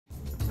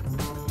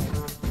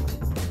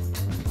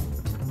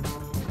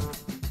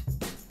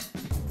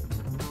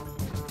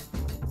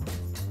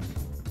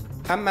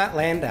I'm Matt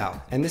Landau,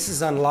 and this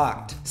is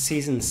Unlocked,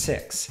 Season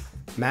 6,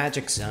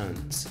 Magic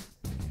Zones.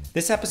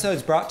 This episode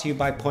is brought to you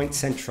by Point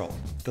Central,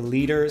 the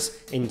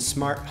leaders in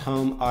smart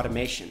home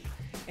automation,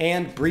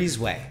 and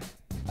Breezeway,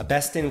 a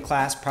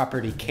best-in-class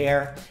property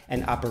care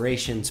and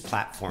operations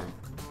platform.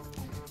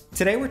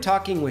 Today we're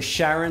talking with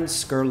Sheron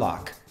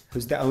Scurlock,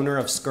 who's the owner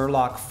of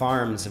Scurlock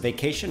Farms, a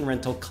vacation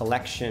rental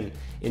collection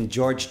in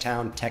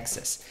Georgetown,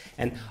 Texas.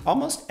 And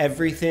almost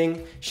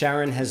everything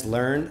Sheron has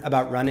learned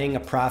about running a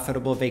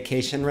profitable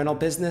vacation rental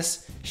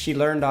business, she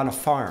learned on a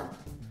farm.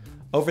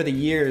 Over the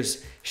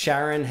years,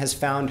 Sheron has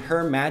found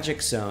her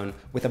magic zone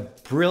with a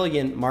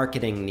brilliant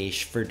marketing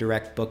niche for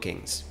direct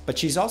bookings. But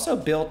she's also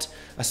built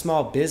a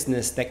small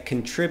business that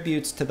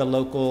contributes to the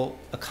local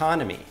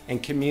economy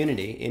and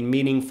community in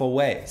meaningful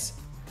ways.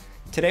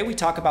 Today we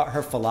talk about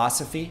her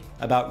philosophy,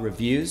 about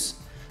reviews,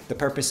 the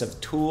purpose of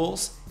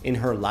tools in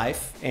her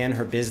life and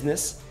her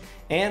business,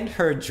 and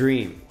her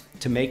dream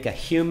to make a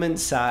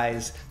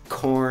human-sized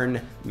corn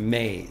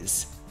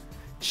maze.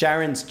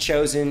 Sheron's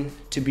chosen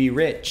to be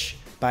rich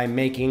by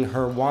making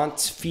her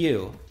wants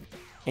few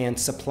and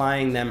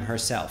supplying them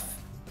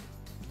herself.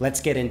 Let's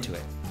get into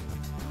it.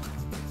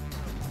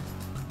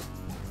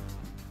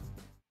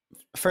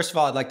 First of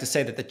all, I'd like to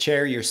say that the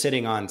chair you're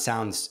sitting on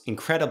sounds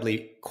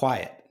incredibly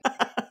quiet.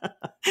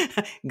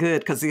 Good,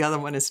 because the other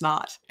one is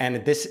not.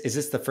 And is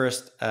this the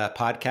first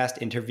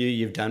podcast interview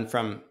you've done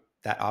from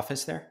that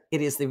office there?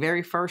 It is the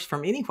very first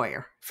from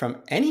anywhere.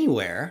 From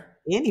anywhere?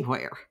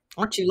 Anywhere.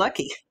 Aren't you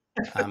lucky?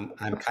 I'm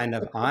kind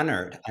of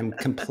honored. I'm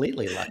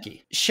completely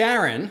lucky.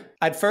 Sheron,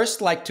 I'd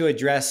first like to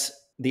address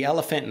the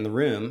elephant in the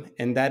room,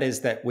 and that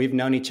is that we've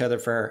known each other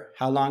for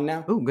how long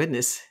now? Oh,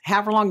 goodness.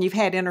 However long you've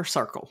had Inner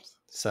Circle.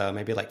 So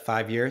maybe like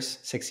 5 years,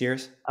 6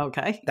 years.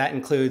 Okay. That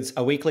includes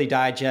a weekly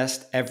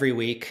digest every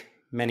week,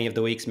 many of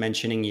the weeks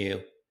mentioning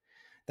you.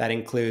 That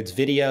includes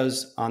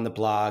videos on the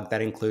blog.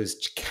 That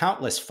includes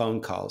countless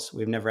phone calls.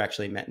 We've never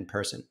actually met in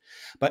person.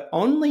 But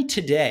only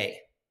today,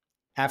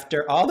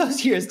 after all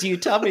those years, do you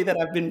tell me that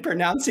I've been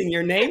pronouncing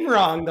your name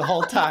wrong the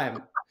whole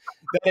time?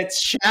 That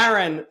it's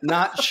Sheron,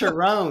 not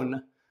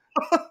Sheron.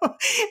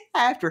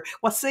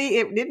 Well, see,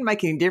 it didn't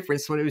make any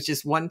difference when it was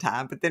just one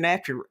time. But then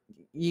after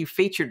you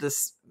featured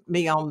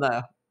me on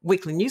the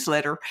weekly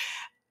newsletter,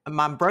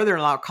 my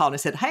brother-in-law called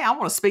and said, "Hey, I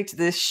want to speak to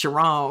this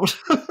Sheron."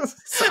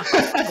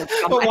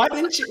 But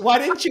why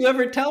didn't you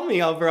ever tell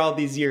me over all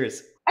these years?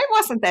 It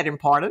wasn't that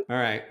important. All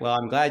right. Well,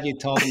 I'm glad you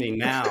told me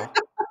now.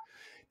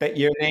 That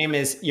your name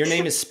is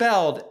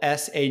spelled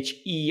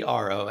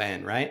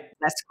Sheron, right?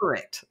 That's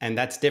correct. And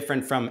that's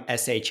different from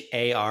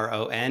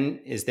Sharon.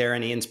 Is there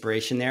any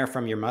inspiration there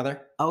from your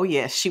mother? Oh,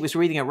 yes. She was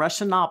reading a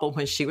Russian novel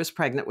when she was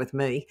pregnant with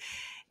me.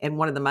 And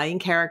one of the main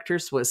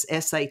characters was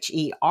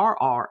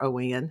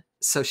Sherron.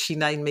 So she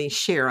named me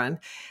Sheron.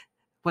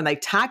 When they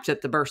typed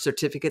up the birth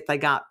certificate, they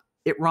got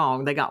it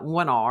wrong. They got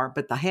one R,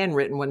 but the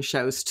handwritten one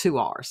shows two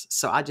R's.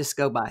 So I just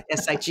go by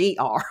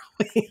Sheron.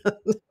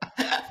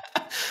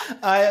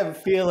 I am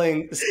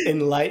feeling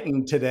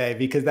enlightened today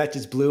because that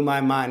just blew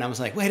my mind. I was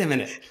like, wait a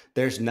minute,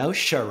 there's no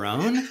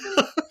Sheron?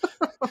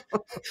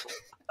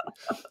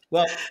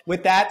 Well,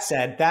 with that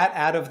said, that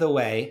out of the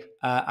way,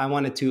 I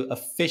wanted to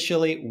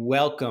officially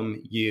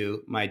welcome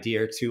you, my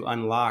dear, to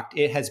Unlocked.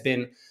 It has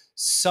been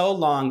so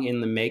long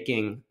in the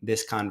making,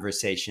 this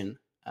conversation.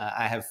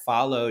 I have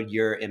followed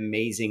your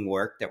amazing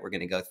work that we're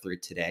going to go through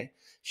today,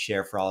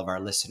 share for all of our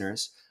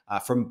listeners.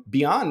 From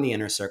beyond the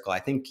Inner Circle, I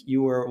think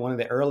you were one of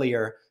the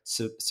earlier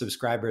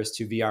subscribers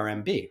to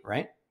VRMB,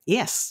 right?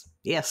 Yes.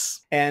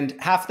 And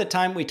half the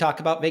time we talk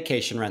about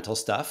vacation rental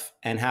stuff,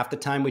 and half the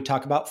time we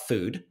talk about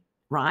food.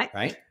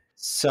 Right.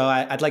 So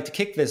I'd like to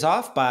kick this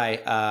off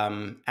by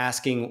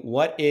asking,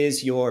 what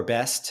is your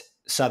best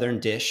Southern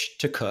dish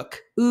to cook?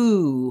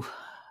 Ooh.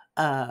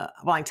 Well,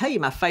 I can tell you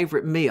my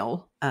favorite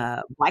meal,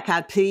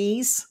 black-eyed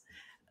peas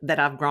that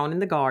I've grown in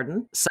the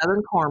garden,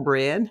 Southern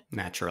cornbread.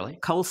 Naturally.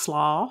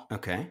 Coleslaw.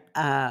 Okay.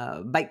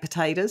 Baked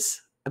potatoes,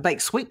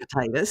 baked sweet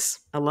potatoes.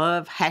 I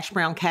love hash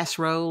brown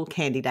casserole,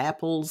 candied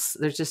apples.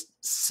 There's just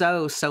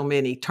so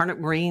many.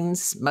 Turnip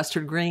greens,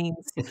 mustard greens.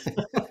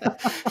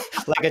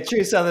 Like a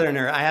true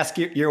Southerner, I ask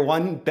you your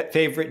one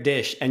favorite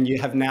dish, and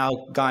you have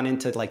now gone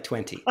into like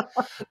 20.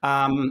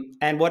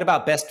 And what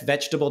about best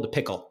vegetable to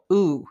pickle?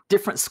 Ooh,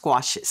 different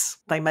squashes.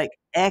 They make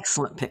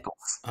excellent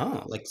pickles.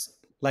 Oh,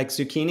 like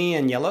zucchini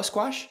and yellow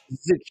squash?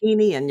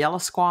 Zucchini and yellow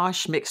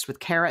squash mixed with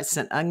carrots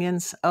and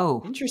onions.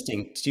 Oh.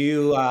 Interesting. Do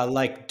you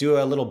do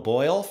a little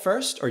boil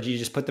first, or do you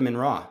just put them in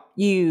raw?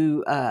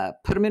 You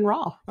put them in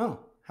raw. Oh,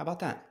 how about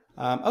that?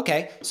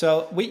 Okay,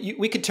 so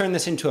we could turn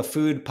this into a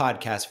food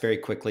podcast very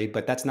quickly,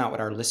 but that's not what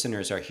our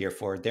listeners are here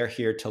for. They're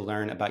here to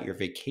learn about your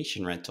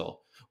vacation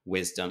rental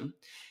wisdom.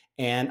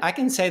 And I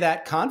can say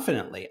that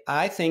confidently.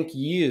 I think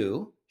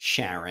you,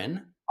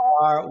 Sheron,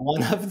 are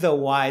one of the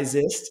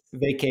wisest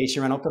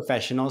vacation rental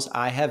professionals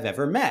I have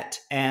ever met.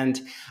 And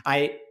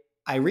I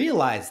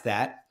realized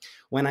that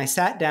when I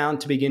sat down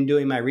to begin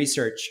doing my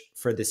research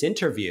for this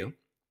interview,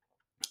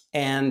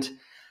 and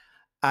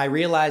I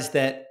realized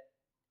that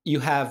you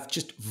have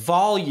just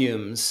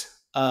volumes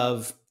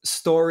of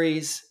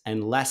stories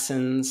and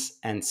lessons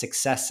and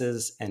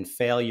successes and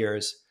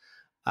failures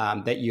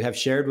that you have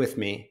shared with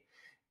me.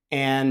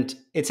 And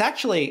it's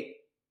actually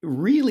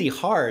really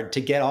hard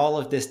to get all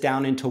of this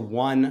down into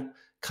one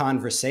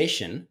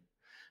conversation,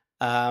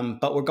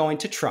 but we're going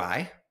to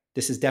try.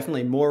 This is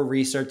definitely more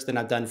research than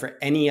I've done for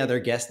any other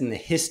guest in the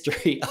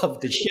history of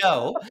the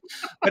show.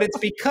 But it's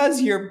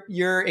because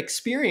your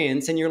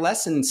experience and your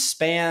lessons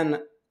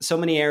span so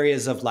many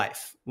areas of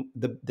life.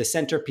 The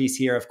centerpiece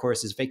here, of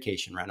course, is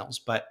vacation rentals,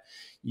 but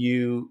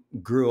you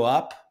grew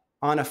up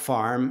on a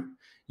farm.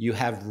 You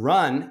have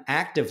run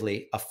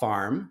actively a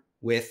farm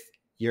with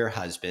your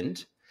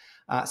husband.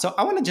 So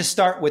I want to just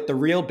start with the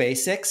real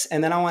basics,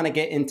 and then I want to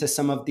get into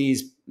some of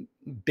these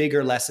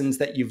bigger lessons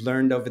that you've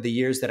learned over the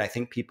years that I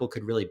think people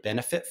could really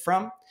benefit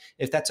from,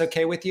 if that's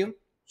okay with you.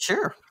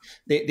 Sure.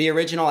 The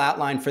original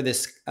outline for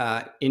this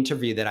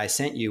interview that I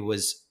sent you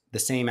was the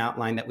same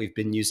outline that we've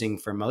been using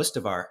for most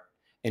of our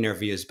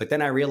interviews. But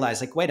then I realized,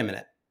 like, wait a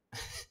minute,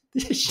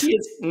 she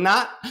is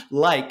not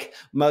like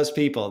most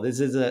people. This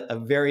is a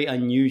very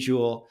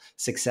unusual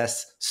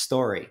success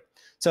story.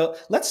 So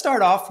let's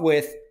start off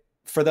with,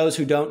 for those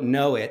who don't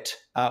know it,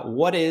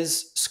 what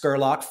is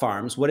Scurlock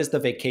Farms? What is the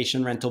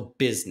vacation rental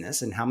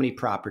business, and how many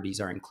properties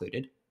are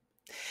included?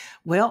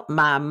 Well,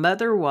 my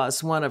mother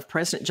was one of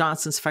President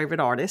Johnson's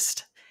favorite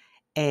artists,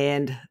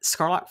 and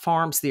Scurlock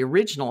Farms, the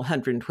original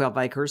 112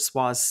 acres,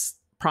 was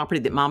property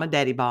that Mom and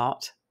Daddy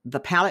bought. The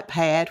pallet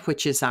pad,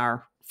 which is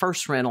our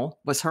first rental,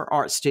 was her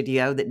art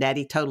studio that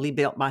Daddy totally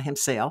built by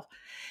himself.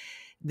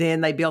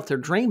 Then they built their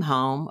dream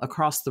home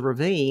across the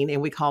ravine,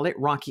 and we call it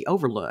Rocky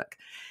Overlook.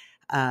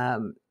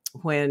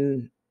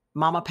 When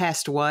Mama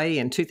passed away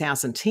in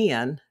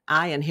 2010,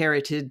 I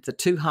inherited the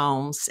 2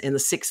 homes and the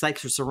 6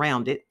 acres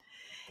around it.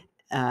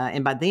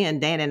 And by then,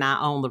 Dan and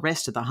I owned the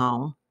rest of the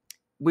home.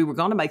 We were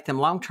going to make them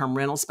long-term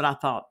rentals, but I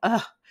thought,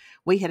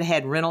 we had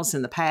had rentals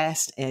in the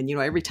past. And,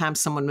 every time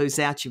someone moves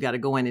out, you've got to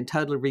go in and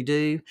totally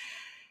redo.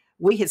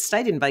 We had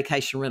stayed in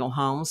vacation rental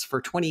homes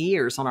for 20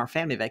 years on our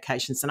family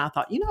vacations. And I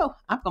thought, I'm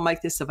going to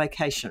make this a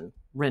vacation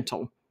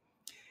rental.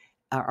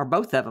 Or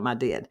both of them I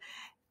did.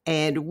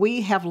 And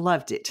we have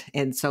loved it.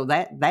 And so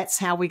that's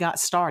how we got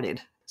started.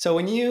 So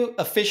when you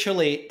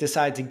officially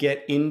decide to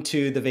get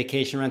into the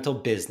vacation rental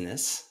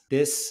business,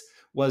 this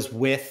was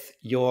with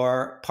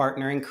your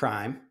partner in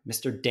crime,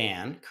 Mr.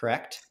 Dan,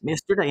 correct?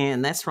 Mr.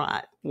 Dan, that's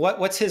right.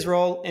 What's his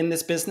role in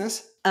this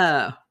business?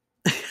 The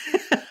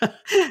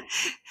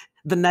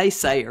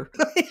naysayer.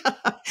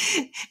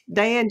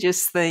 Dan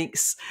just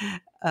thinks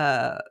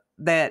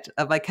that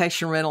a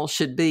vacation rental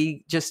should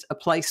be just a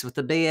place with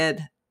a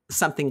bed,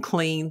 something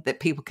clean that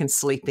people can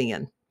sleep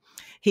in.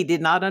 He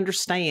did not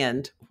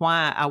understand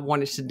why I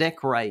wanted to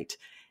decorate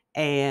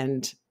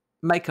and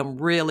make them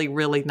really,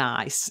 really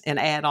nice and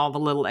add all the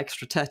little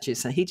extra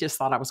touches. And he just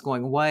thought I was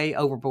going way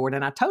overboard.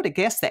 And I told a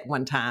guest that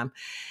one time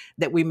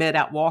that we met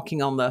out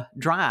walking on the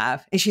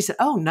drive. And she said,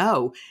 oh,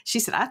 no. She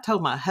said, I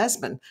told my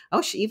husband,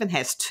 she even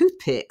has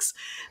toothpicks.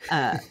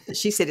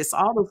 She said, it's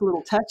all those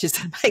little touches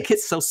that make it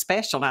so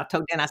special. And I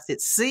told Dan, I said,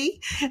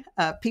 see,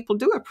 people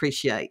do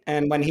appreciate.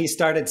 And when he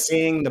started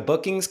seeing the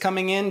bookings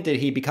coming in,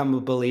 did he become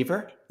a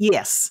believer?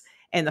 Yes.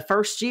 And the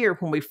first year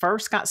when we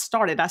first got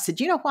started, I said,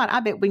 you know what? I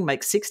bet we can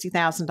make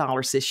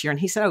 $60,000 this year. And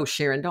he said, oh,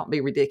 Sheron, don't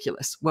be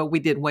ridiculous. Well, we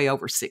did way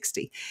over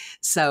 60.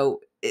 So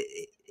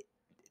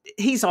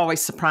he's always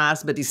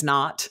surprised, but he's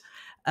not.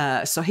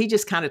 So he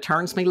just kind of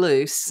turns me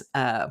loose.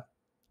 And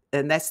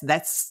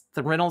that's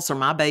the rentals are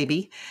my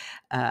baby.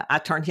 I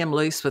turned him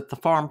loose with the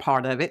farm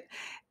part of it.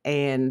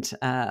 And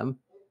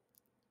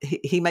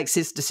he makes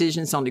his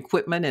decisions on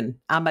equipment, and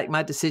I make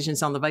my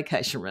decisions on the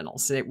vacation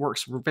rentals. And it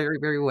works very,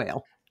 very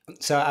well.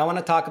 So I want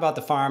to talk about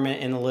the farm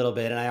in a little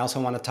bit, and I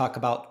also want to talk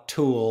about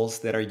tools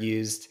that are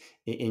used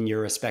in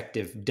your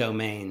respective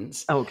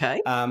domains. Okay.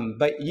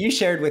 But you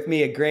shared with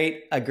me a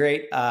great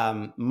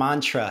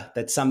mantra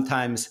that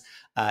sometimes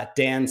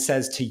Dan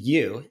says to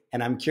you,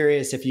 and I'm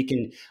curious if you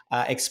can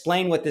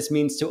explain what this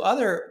means to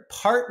other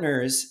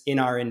partners in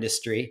our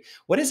industry.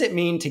 What does it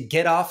mean to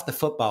get off the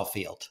football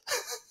field?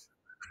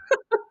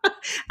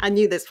 I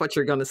knew that's what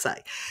you're going to say.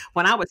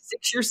 When I was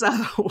 6 years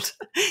old,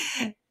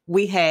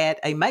 we had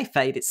a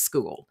Mayfade at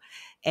school,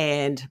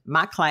 and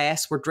my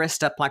class were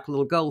dressed up like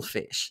little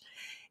goldfish.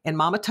 And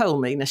Mama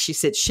told me, now she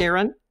said,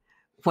 Sheron,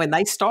 when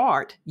they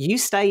start, you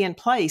stay in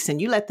place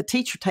and you let the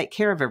teacher take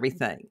care of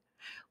everything.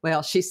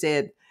 Well, she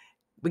said,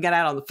 we got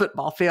out on the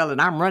football field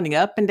and I'm running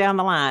up and down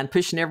the line,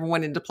 pushing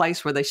everyone into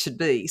place where they should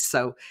be.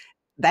 So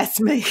that's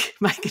me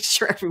making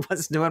sure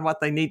everyone's doing what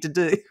they need to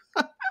do.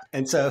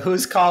 And so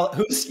who's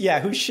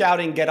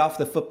shouting, get off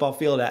the football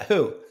field at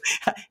who?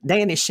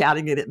 Dan is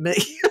shouting it at me.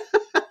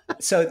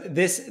 So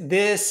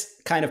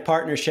this kind of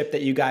partnership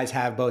that you guys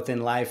have both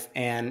in life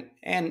and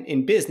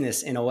in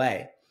business in a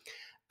way,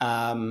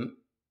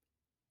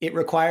 it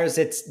requires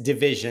its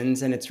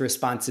divisions and its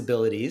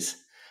responsibilities.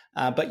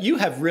 But you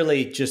have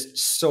really just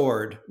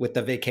soared with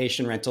the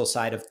vacation rental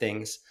side of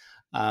things.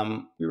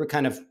 We were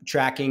kind of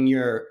tracking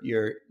your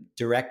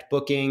direct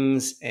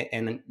bookings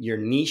and your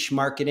niche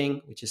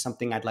marketing, which is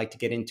something I'd like to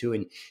get into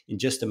in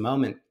just a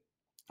moment.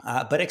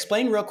 But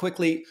explain real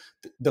quickly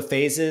the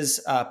phases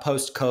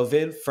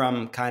post-COVID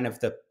from kind of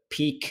the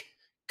peak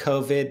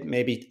COVID,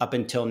 maybe up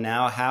until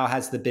now. How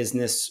has the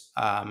business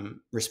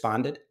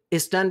responded?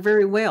 It's done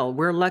very well.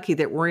 We're lucky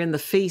that we're in the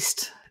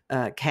feast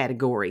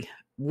category.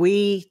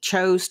 We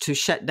chose to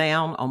shut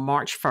down on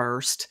March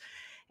 1st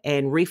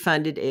and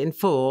refunded in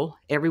full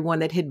everyone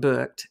that had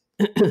booked.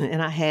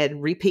 And I had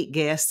repeat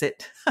guests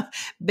that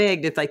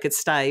begged if they could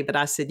stay. But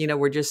I said,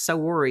 we're just so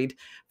worried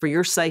for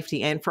your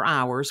safety and for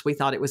ours. We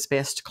thought it was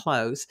best to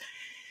close.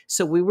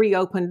 So we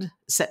reopened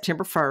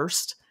September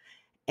 1st,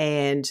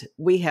 and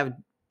we have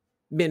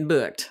been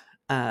booked.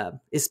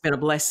 It's been a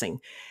blessing.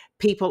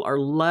 People are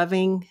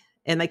loving,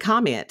 and they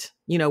comment,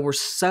 we're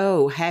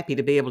so happy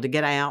to be able to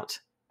get out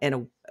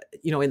and,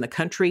 in the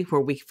country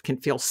where we can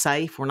feel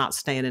safe. We're not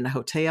staying in a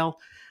hotel,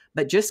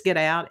 but just get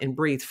out and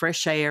breathe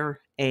fresh air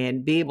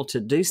and be able to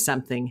do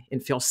something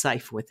and feel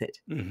safe with it.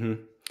 Mm-hmm.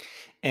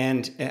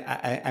 And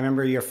I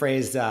remember your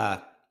phrase,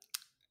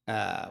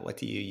 what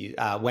do you use?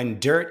 When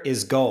dirt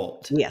is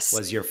gold, yes,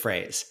 was your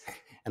phrase.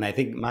 And I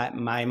think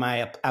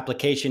my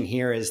application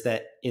here is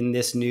that in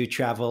this new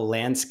travel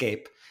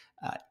landscape,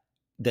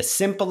 the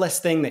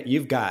simplest thing that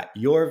you've got,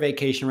 your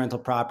vacation rental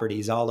property,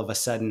 is all of a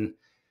sudden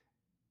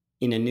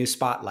in a new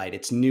spotlight.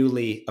 It's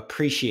newly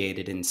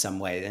appreciated in some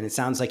way. And it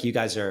sounds like you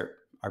guys are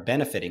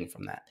benefiting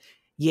from that.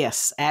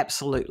 Yes,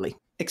 absolutely.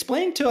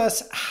 Explain to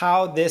us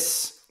how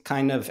this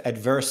kind of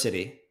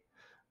adversity,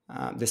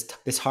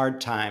 this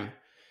hard time,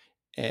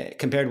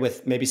 compared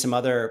with maybe some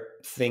other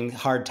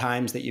hard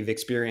times that you've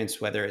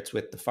experienced, whether it's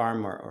with the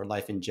farm or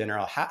life in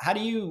general. How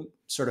do you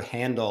sort of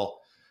handle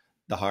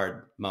the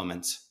hard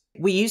moments?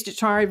 We used it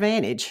to our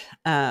advantage.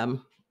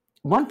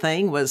 One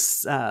thing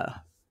was,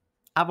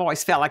 I've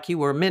always felt like you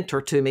were a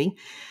mentor to me.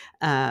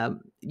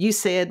 You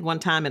said one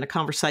time in a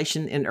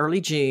conversation in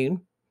early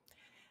June,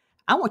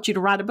 I want you to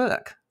write a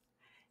book.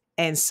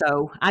 And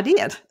so I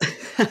did.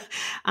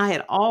 I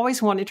had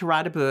always wanted to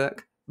write a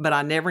book, but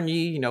I never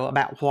knew,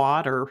 about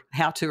what or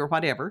how to or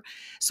whatever.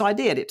 So I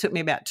did. It took me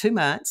about 2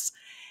 months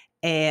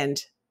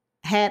and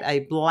had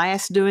a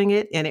blast doing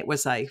it. And it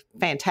was a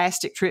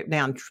fantastic trip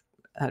down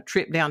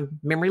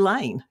memory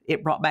lane.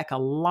 It brought back a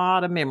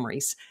lot of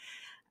memories.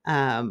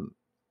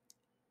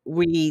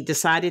 We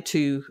decided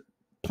to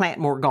plant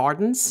more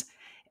gardens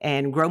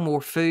and grow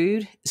more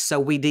food. So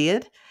we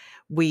did.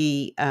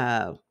 We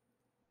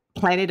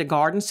planted a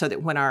garden so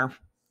that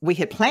we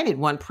had planted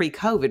one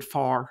pre-COVID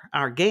for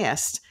our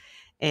guests,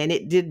 and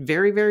it did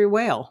very, very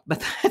well,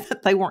 but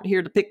they weren't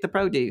here to pick the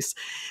produce.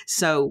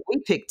 So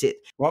we picked it.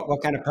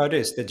 What kind of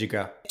produce did you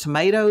grow?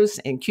 Tomatoes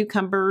and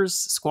cucumbers,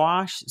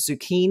 squash,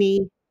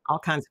 zucchini, all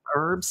kinds of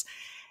herbs.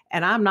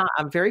 And I'm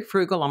very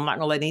frugal. I'm not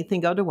going to let anything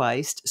go to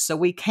waste. So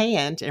we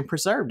canned and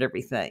preserved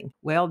everything.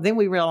 Well, then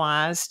we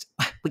realized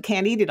we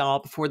can't eat it all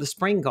before the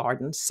spring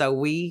garden. So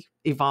we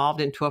evolved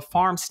into a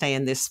farm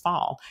stand this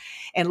fall.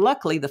 And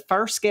luckily, the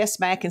first guest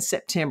back in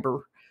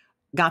September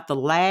got the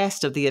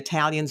last of the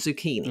Italian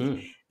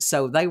zucchini.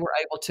 So they were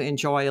able to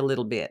enjoy a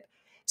little bit.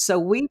 So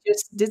we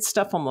just did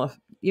stuff on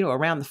the,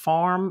 around the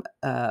farm,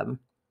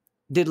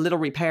 did little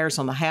repairs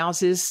on the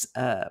houses.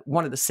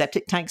 One of the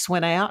septic tanks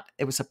went out.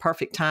 It was a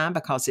perfect time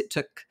because it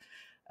took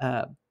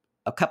a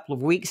couple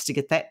of weeks to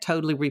get that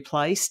totally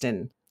replaced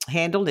and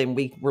handled. And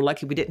we were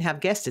lucky we didn't have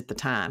guests at the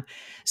time.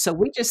 So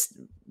we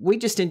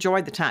just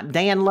enjoyed the time.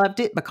 Dan loved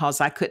it because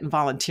I couldn't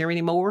volunteer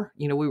anymore.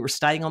 We were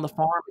staying on the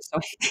farm. So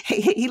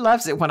he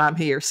loves it when I'm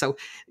here. So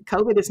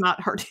COVID has not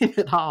hurt him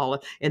at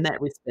all in that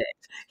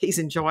respect. He's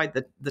enjoyed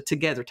the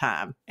together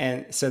time.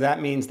 And so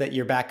that means that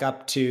you're back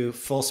up to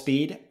full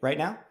speed right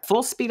now?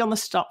 Full speed on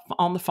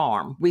the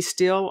farm. We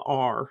still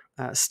are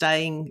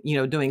staying,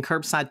 doing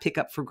curbside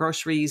pickup for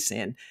groceries,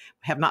 and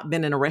have not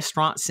been in a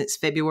restaurant since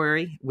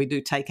February. We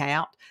do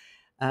takeout.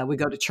 We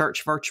go to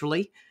church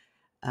virtually,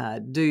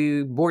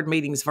 do board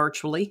meetings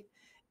virtually.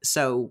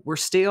 So we're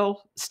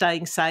still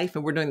staying safe,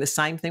 and we're doing the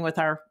same thing with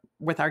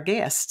our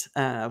guests.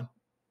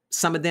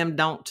 Some of them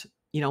don't,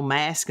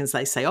 mask, and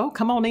they say, "Oh,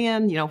 come on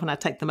in," when I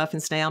take the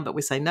muffins down, but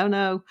we say,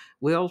 no,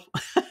 we'll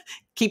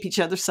keep each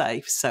other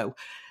safe. So.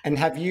 And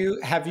have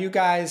you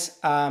guys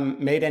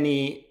made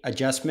any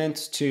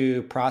adjustments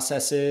to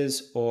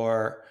processes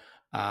or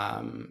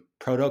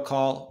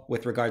protocol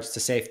with regards to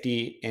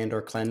safety and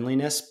or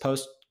cleanliness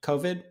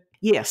post-COVID?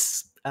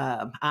 Yes.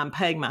 I'm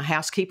paying my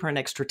housekeeper an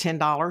extra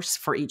 $10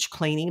 for each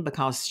cleaning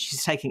because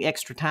she's taking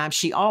extra time.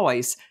 She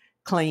always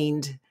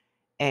cleaned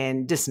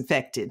and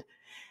disinfected,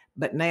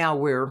 but now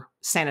we're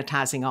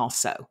sanitizing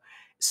also.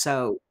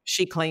 So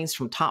she cleans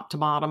from top to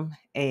bottom,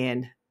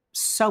 and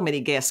so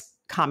many guests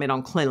comment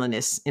on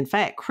cleanliness. In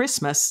fact,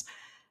 Christmas,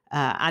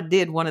 I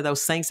did one of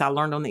those things I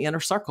learned on the Inner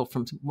Circle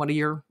from one of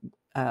your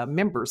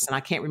members, and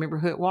I can't remember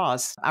who it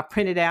was. I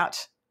printed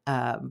out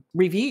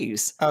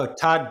reviews. Oh,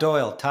 Todd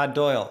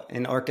Doyle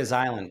in Orcas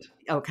Island.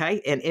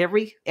 Okay. And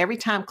every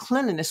time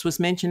cleanliness was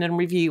mentioned in a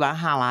review, I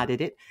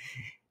highlighted it.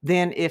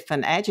 Then if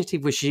an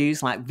adjective was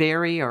used like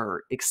very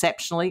or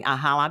exceptionally, I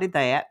highlighted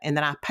that. And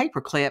then I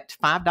paper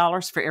clipped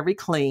 $5 for every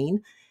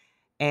clean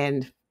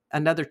and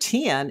another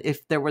 10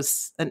 if there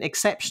was an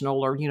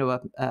exceptional or,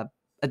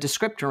 a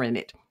descriptor in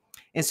it.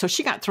 And so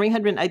she got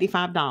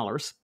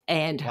 $385.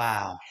 And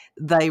Wow.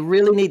 they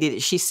really needed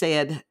it. She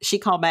said, she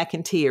called back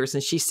in tears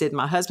and she said,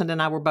 my husband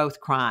and I were both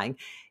crying.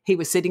 He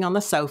was sitting on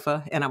the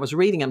sofa and I was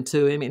reading them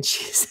to him. And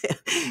she said,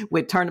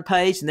 we'd turn the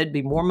page and there'd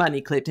be more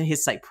money clipped. And he'd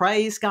say,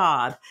 praise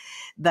God.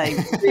 They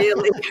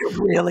really,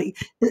 really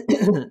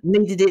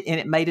needed it and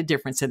it made a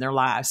difference in their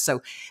lives.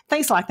 So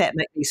things like that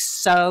make me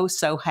so,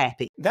 so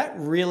happy. That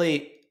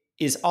really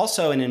is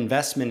also an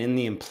investment in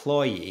the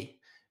employee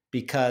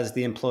because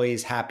the employee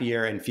is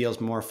happier and feels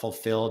more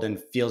fulfilled and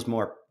feels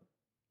more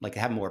like they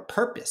have more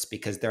purpose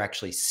because they're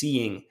actually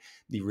seeing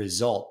the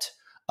result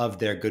of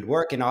their good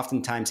work. And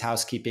oftentimes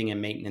housekeeping and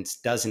maintenance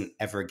doesn't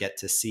ever get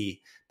to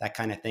see that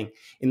kind of thing.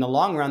 In the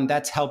long run,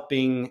 that's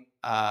helping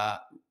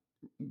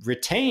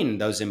retain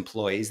those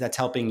employees. That's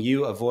helping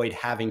you avoid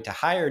having to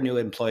hire new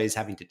employees,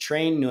 having to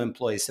train new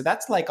employees. So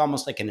that's like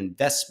almost like an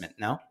investment,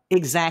 no?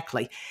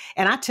 Exactly.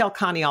 And I tell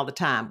Connie all the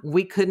time,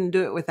 we couldn't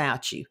do it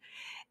without you.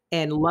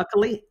 And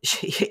luckily,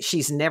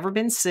 she's never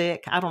been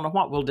sick. I don't know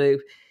what we'll do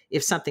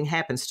if something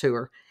happens to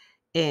her.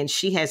 And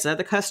she has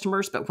other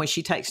customers, but when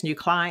she takes new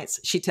clients,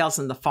 she tells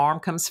them the farm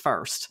comes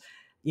first.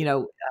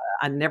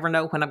 I never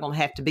know when I'm going to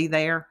have to be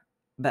there,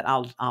 but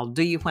I'll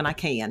do you when I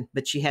can.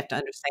 But you have to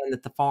understand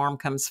that the farm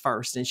comes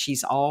first. And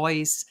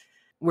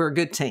we're a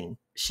good team.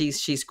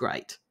 She's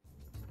great.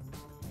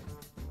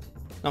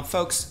 Now,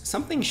 folks,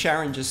 something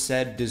Sheron just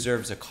said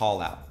deserves a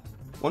call out.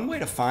 One way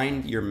to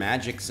find your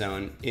magic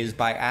zone is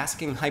by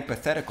asking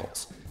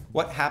hypotheticals.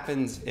 What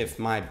happens if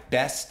my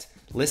best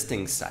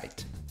listing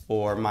site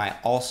or my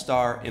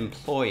all-star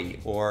employee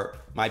or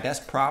my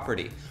best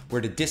property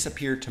were to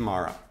disappear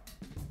tomorrow?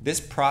 This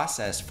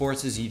process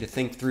forces you to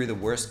think through the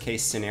worst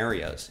case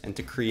scenarios and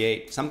to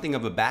create something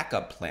of a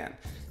backup plan.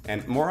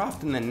 And more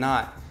often than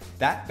not,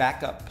 that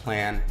backup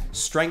plan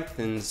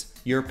strengthens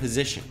your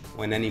position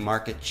when any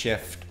market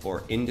shift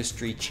or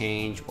industry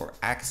change or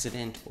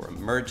accident or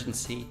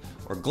emergency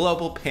or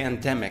global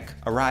pandemic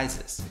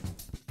arises.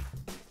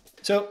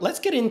 So let's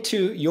get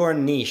into your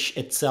niche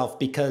itself,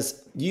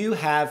 because you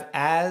have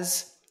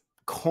as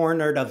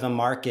cornered of a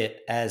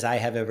market as I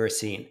have ever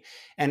seen.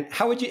 And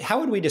how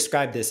would we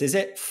describe this? Is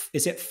it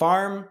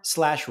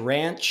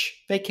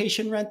farm/ranch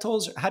vacation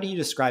rentals? How do you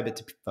describe it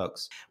to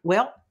folks?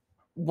 Well,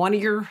 one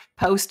of your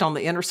posts on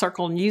the Inner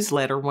Circle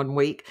newsletter one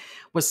week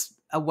was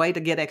a way to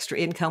get extra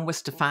income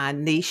was to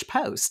find niche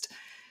posts.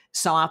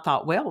 So I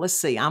thought, well, let's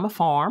see, I'm a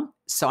farm.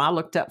 So I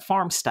looked up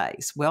farm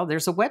stays. Well,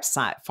 there's a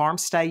website, Farm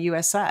Stay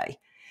USA.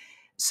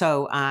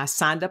 So I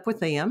signed up with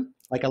them.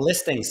 Like a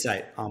listing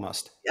site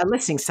almost. A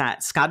listing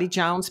site. Scotty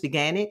Jones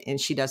began it and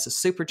she does a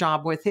super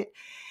job with it.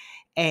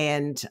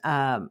 And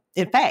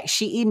in fact,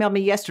 she emailed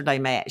me yesterday,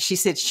 Matt. She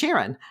said,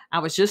 Sheron, I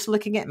was just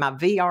looking at my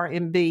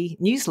VRMB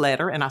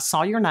newsletter and I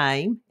saw your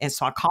name. And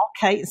so I called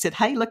Kate and said,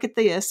 hey, look at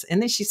this.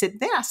 And then she said,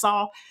 then I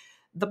saw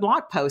the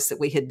blog post that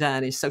we had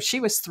done. And so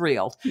she was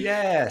thrilled.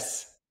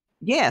 Yes.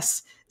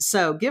 Yes.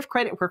 So give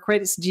credit where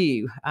credit's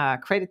due.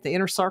 Credit the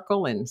Inner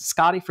Circle and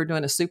Scotty for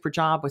doing a super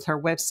job with her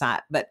website.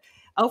 But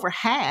over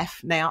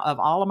half now of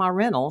all of my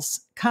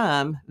rentals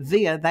come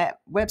via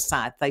that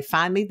website. They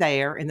find me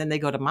there and then they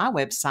go to my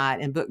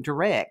website and book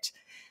direct.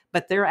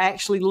 But they're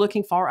actually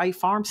looking for a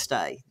farm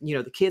stay.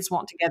 The kids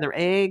want to gather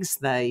eggs.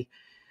 They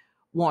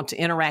want to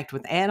interact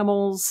with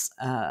animals.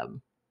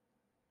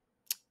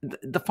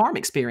 The farm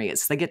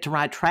experience. They get to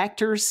ride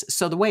tractors.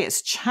 So the way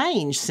it's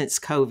changed since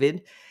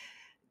COVID,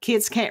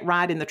 kids can't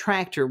ride in the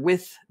tractor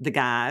with the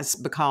guys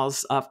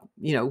because of,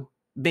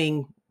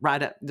 being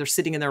right up, they're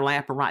sitting in their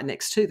lap or right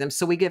next to them.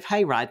 So we give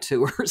hayride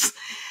tours.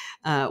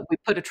 We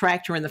put a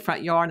tractor in the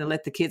front yard and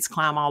let the kids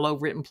climb all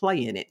over it and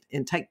play in it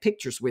and take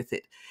pictures with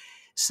it.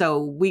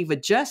 So we've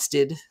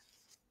adjusted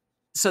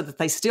so that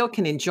they still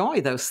can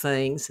enjoy those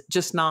things,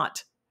 just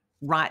not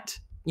right,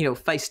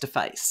 face to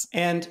face.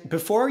 And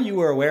before you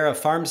were aware of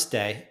Farm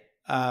Stay,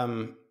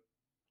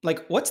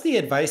 what's the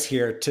advice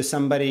here to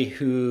somebody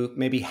who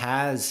maybe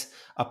has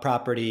a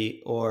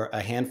property or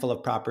a handful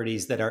of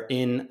properties that are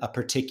in a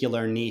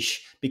particular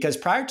niche? Because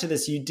prior to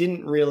this, you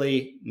didn't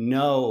really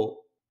know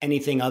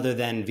anything other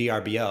than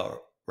VRBO,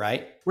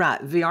 right?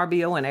 Right.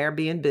 VRBO and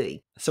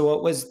Airbnb. So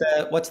what's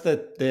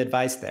the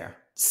advice there?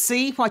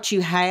 See what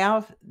you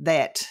have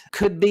that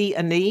could be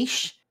a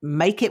niche,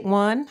 make it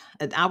one.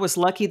 And I was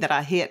lucky that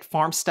I hit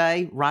Farm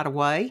Stay right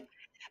away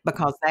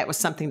because that was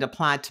something that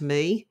applied to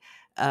me.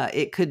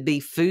 It could be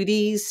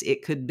foodies.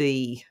 It could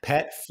be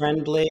pet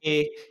friendly.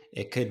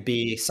 It could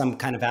be some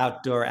kind of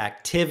outdoor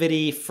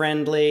activity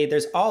friendly.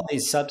 There's all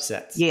these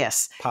subsets.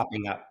 Yes,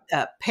 popping up.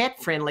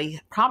 Pet friendly.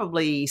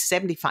 Probably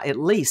at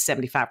least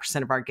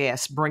 75% of our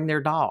guests bring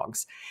their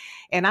dogs,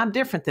 and I'm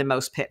different than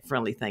most pet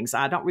friendly things.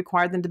 I don't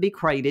require them to be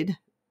crated.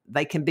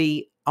 They can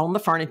be on the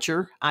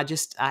furniture. I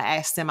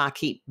ask them. I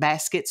keep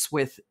baskets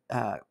with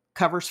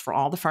covers for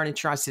all the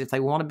furniture. I said if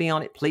they want to be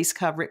on it, please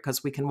cover it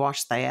because we can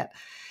wash that.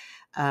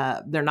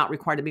 They're not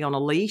required to be on a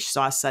leash.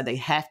 So I say they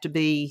have to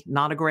be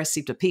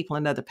non-aggressive to people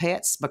and other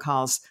pets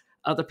because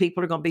other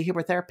people are going to be here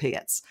with their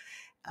pets.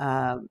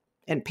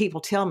 And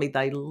people tell me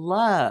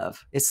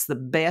it's the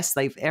best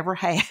they've ever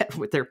had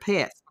with their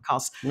pets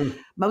because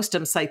most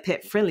of them say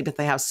pet friendly, but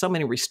they have so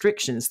many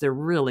restrictions. They're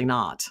really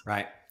not.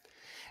 Right.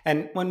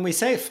 And when we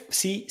say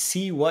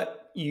see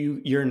what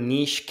your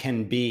niche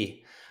can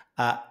be,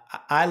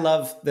 I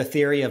love the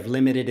theory of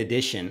limited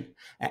edition.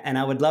 And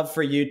I would love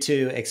for you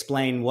to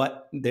explain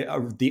what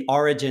the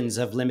origins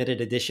of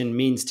limited edition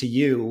means to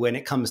you when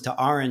it comes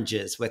to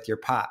oranges with your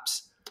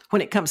pops.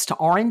 When it comes to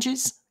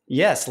oranges?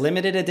 Yes,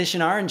 limited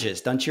edition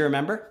oranges. Don't you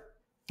remember?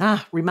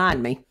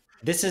 Remind me.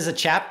 This is a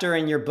chapter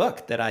in your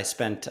book that I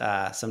spent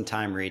some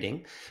time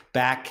reading.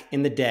 Back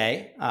in the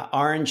day,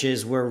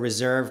 oranges were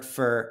reserved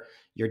for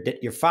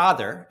your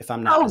father, if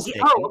I'm not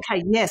mistaken. Oh,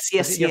 okay.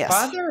 Yes. Your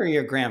father or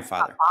your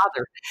grandfather? My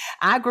father.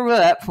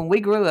 When we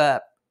grew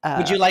up.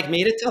 Would you like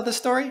me to tell the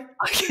story?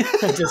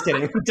 Just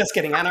kidding. Just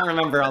kidding. I don't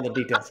remember all the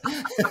details.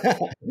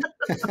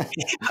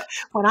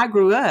 When I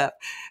grew up,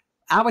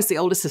 I was the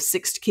oldest of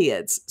 6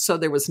 kids, so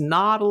there was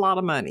not a lot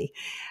of money.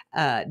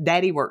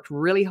 Daddy worked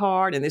really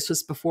hard, and this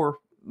was before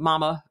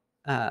Mama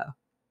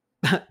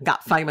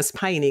got famous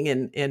painting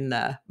and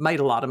made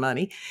a lot of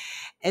money.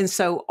 And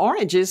so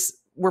oranges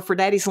were for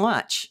Daddy's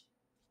lunch.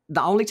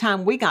 The only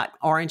time we got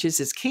oranges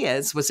as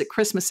kids was at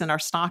Christmas in our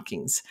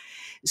stockings.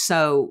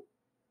 So,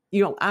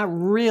 I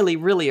really,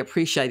 really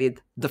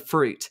appreciated the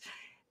fruit.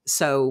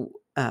 So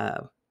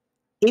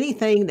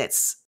anything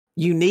that's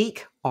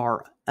unique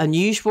or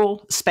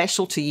unusual,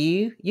 special to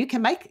you, you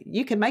can make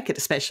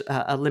it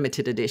a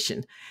limited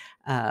edition.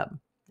 And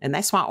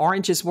that's why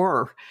oranges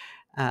were.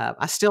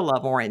 I still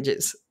love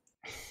oranges.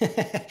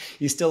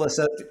 You still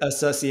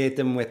associate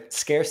them with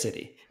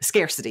scarcity.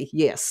 Scarcity,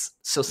 yes.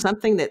 So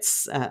something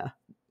that's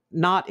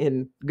not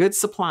in good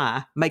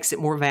supply makes it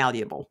more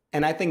valuable.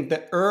 And I think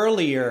the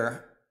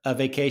earlier a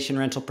vacation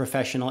rental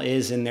professional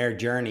is in their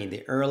journey,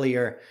 the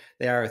earlier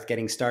they are with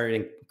getting started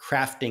and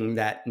crafting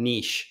that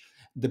niche,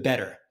 the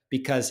better.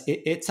 Because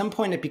at some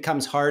point it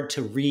becomes hard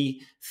to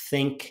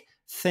rethink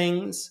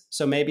things.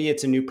 So maybe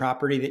it's a new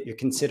property that you're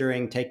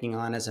considering taking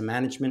on as a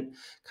management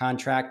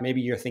contract.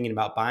 Maybe you're thinking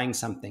about buying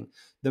something.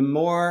 The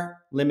more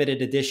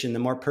limited edition, the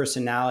more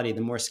personality,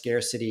 the more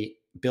scarcity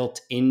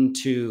built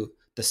into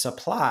the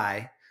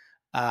supply,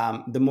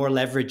 the more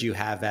leverage you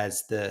have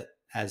as the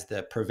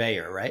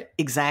purveyor, right?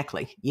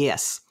 Exactly.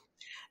 Yes.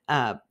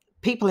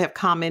 People have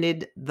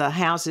commented the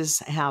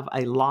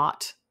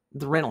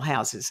rental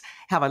houses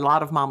have a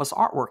lot of Mama's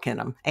artwork in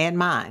them and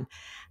mine.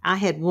 I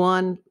had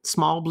one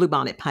small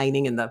bluebonnet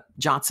painting in the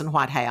Johnson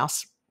White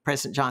House,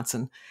 President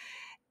Johnson,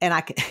 and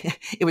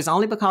it was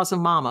only because of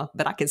Mama,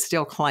 but I can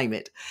still claim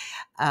it.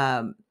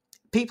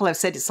 People have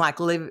said it's like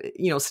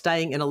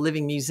staying in a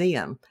living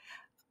museum.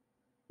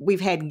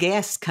 We've had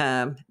guests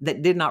come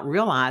that did not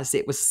realize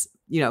it was,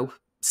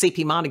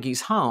 C.P.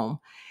 Montague's home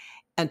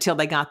until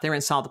they got there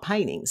and saw the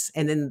paintings.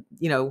 And then,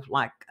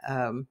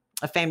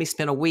 a family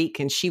spent a week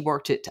and she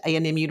worked at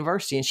A&M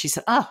University and she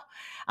said,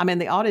 I'm in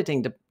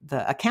the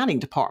accounting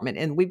department.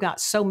 And we've got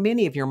so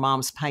many of your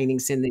mom's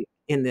paintings in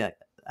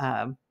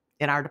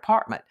our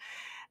department.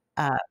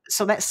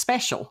 So that's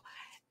special.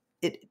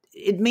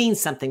 It means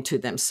something to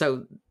them.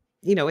 So,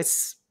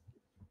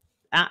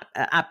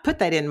 I put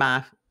that in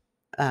my,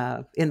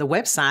 in the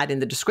website, in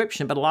the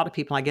description, but a lot of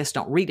people, I guess,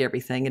 don't read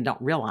everything and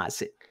don't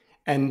realize it.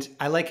 And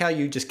I like how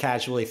you just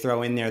casually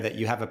throw in there that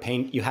you had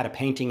a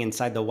painting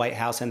inside the White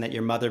House and that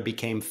your mother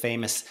became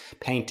famous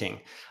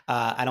painting.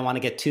 I don't want to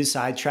get too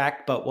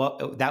sidetracked,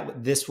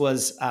 but this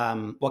was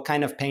what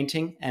kind of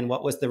painting and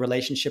what was the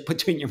relationship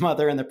between your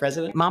mother and the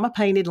president? Mama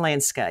painted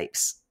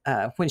landscapes.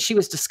 When she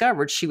was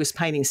discovered, she was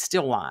painting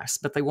still lifes,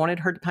 but they wanted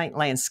her to paint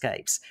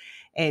landscapes.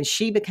 And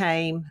she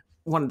became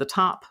one of the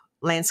top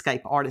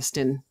landscape artists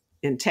in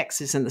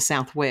Texas and the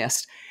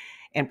Southwest.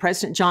 And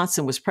President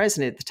Johnson was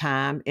president at the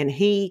time, and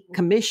he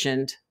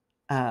commissioned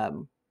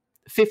 50,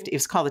 it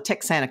was called the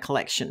Texana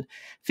Collection,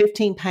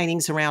 15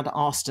 paintings around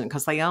Austin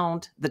because they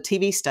owned the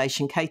TV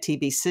station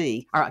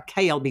KLBJ.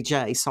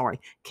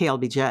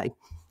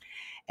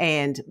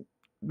 And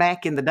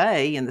back in the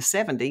day, in the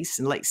 70s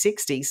and late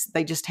 60s,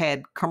 they just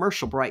had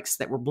commercial breaks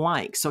that were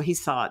blank. So he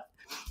thought,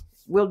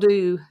 we'll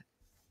do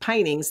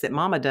paintings that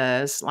Mama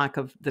does, like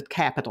of the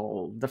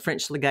Capitol, the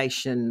French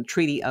Legation,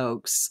 Treaty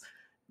Oaks,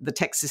 the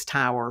Texas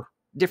Tower,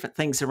 different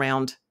things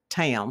around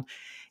town,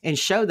 and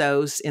show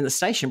those in the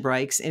station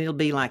breaks, and it'll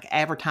be like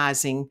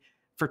advertising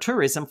for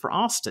tourism for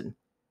Austin.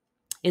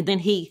 And then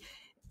they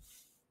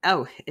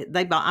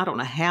bought, I don't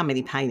know how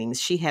many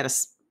paintings. She had a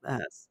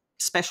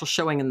special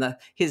showing in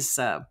his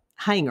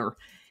hangar,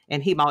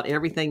 and he bought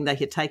everything they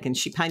had taken.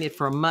 She painted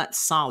for a month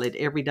solid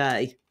every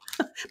day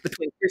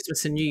between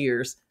Christmas and New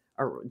Year's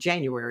or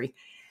January.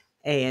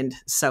 And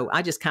so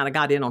I just kind of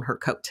got in on her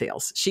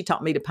coattails. She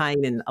taught me to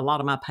paint, and a lot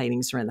of my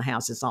paintings are in the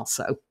houses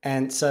also.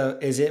 And so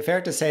is it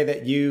fair to say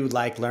that you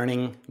like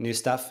learning new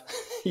stuff?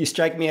 You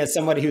strike me as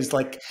somebody who's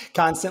like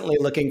constantly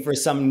looking for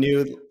some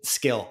new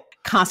skill.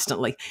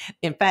 constantly.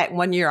 In fact,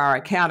 one year our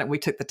accountant, we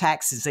took the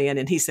taxes in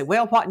and he said,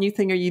 well, what new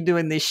thing are you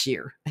doing this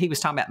year? He was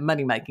talking about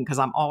money making because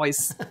I'm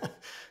always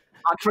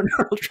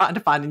entrepreneurial trying to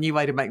find a new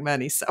way to make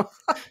money. So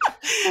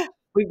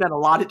we've done a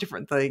lot of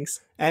different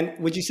things. And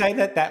would you say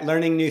that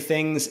learning new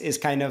things is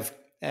kind of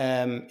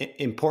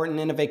important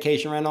in a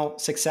vacation rental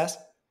success?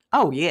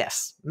 Oh,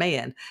 yes,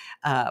 man.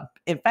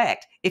 In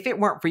fact, if it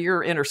weren't for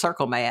your inner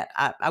circle, Matt,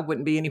 I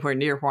wouldn't be anywhere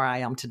near where I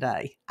am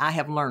today. I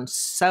have learned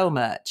so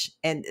much.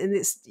 And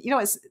it's,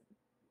 it's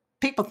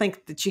people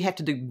think that you have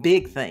to do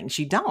big things.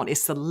 You don't.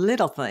 It's the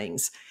little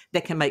things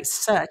that can make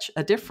such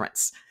a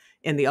difference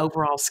in the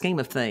overall scheme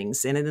of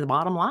things and in the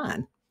bottom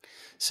line.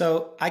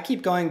 So I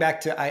keep going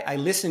back to, I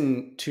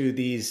listen to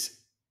these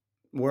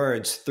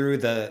words through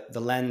the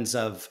lens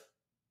of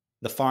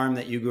the farm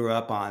that you grew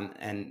up on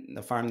and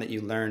the farm that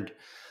you learned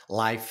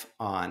life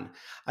on.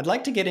 I'd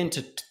like to get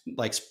into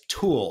like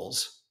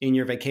tools in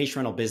your vacation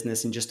rental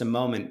business in just a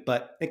moment,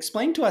 but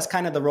explain to us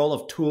kind of the role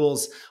of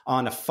tools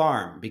on a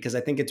farm, because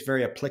I think it's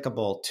very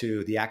applicable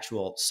to the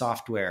actual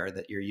software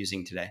that you're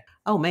using today.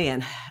 Oh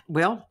man.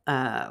 Well,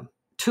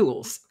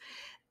 tools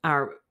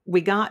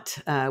we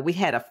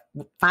had a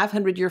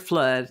 500-year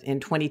flood in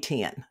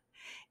 2010,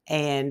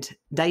 and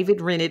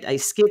David rented a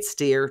skid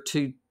steer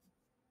to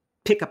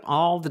pick up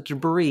all the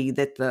debris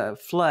that the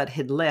flood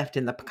had left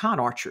in the pecan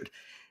orchard.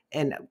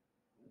 And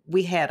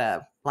we had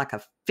a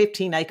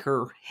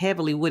 15-acre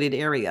heavily wooded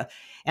area.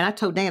 And I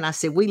told Dan, I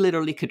said, we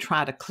literally could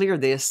try to clear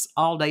this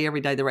all day, every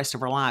day, the rest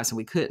of our lives, and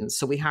we couldn't.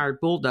 So we hired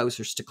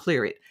bulldozers to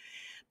clear it.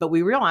 But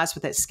we realized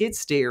with that skid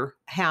steer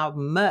how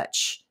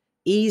much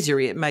easier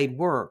it made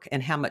work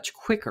and how much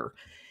quicker.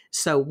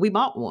 So we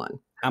bought one.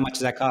 How much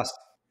does that cost?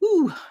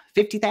 Ooh,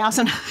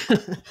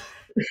 $50,000.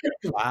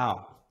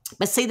 Wow.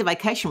 But see, the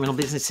vacation rental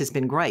business has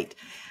been great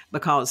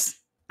because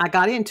I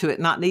got into it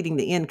not needing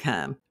the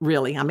income,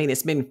 really. I mean,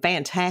 it's been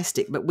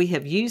fantastic, but we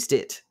have used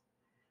it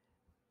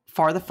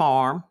for the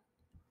farm,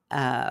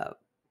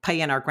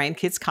 paying our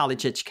grandkids'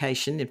 college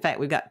education. In fact,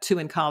 we've got 2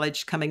 in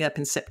college coming up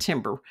in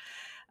September.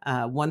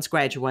 One's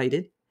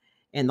graduated,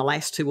 and the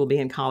last 2 will be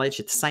in college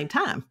at the same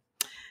time.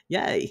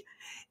 Yay.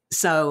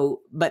 So,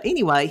 but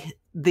anyway,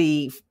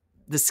 the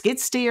skid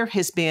steer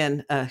has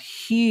been a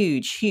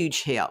huge,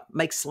 huge help,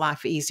 makes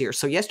life easier.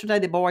 So yesterday,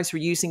 the boys were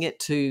using it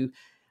to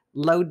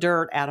load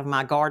dirt out of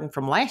my garden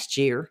from last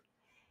year,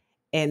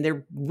 and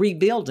they're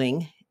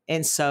rebuilding.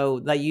 And so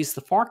they use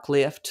the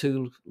forklift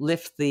to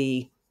lift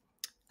the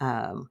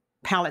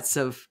pallets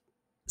of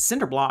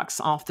cinder blocks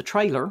off the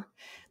trailer.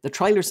 The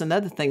trailer's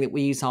another thing that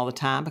we use all the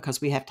time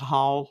because we have to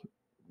haul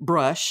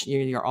brush.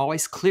 You're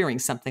always clearing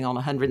something on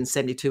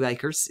 172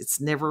 acres. It's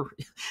never,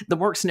 the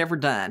work's never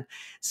done.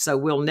 So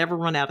we'll never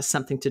run out of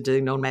something to do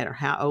no matter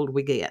how old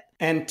we get.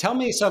 And tell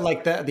me, so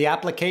like the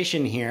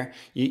application here,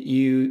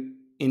 in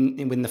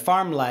the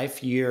farm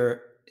life,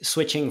 you're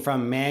switching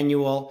from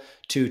manual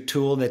to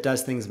tool that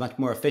does things much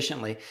more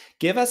efficiently.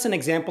 Give us an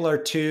example or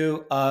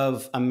two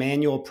of a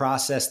manual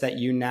process that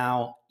you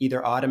now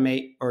either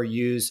automate or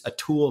use a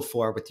tool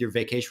for with your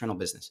vacation rental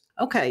business.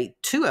 Okay,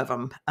 2 of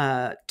them.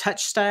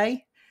 Touch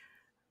Stay,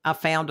 I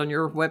found on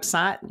your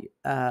website,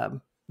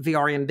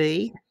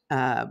 VRMB.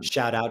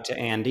 Shout out to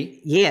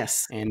Andy.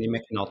 Yes. Andy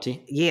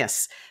McNulty.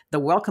 Yes. The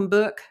welcome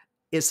book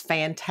is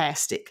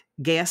fantastic.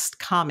 Guests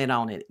comment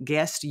on it.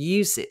 Guests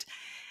use it.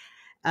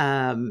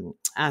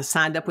 I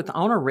signed up with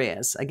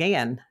OwnerRez,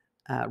 again,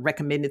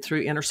 recommended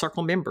through Inner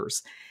Circle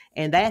members.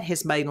 And that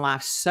has made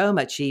life so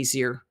much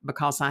easier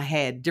because I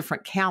had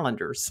different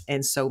calendars.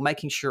 And so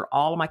making sure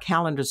all of my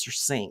calendars are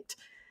synced.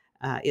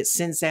 It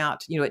sends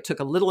out, it took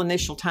a little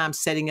initial time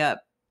setting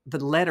up the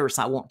letters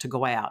I want to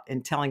go out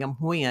and telling them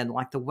when,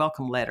 like the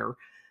welcome letter,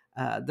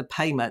 the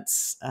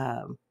payments,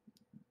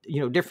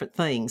 different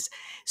things.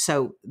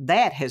 So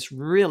that has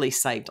really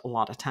saved a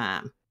lot of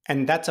time.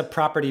 And that's a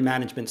property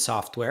management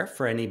software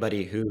for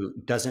anybody who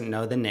doesn't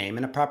know the name.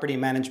 And a property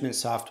management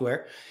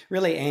software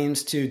really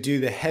aims to do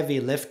the heavy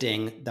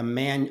lifting,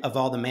 of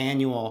all the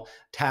manual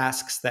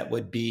tasks that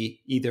would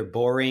be either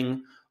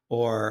boring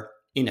or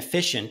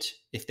inefficient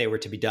if they were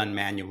to be done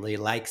manually,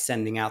 like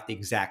sending out the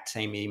exact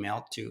same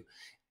email to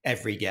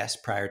every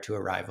guest prior to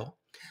arrival.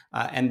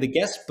 And the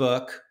guest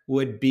book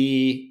would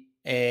be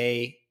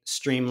a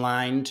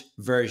streamlined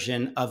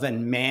version of a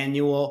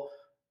manual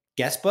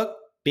guest book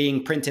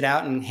being printed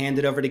out and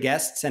handed over to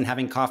guests and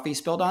having coffee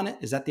spilled on it.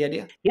 Is that the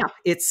idea? Yeah,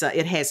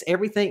 it has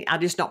everything. I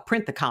just don't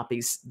print the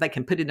copies. They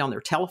can put it on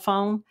their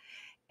telephone.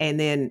 And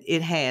then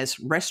it has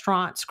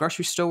restaurants,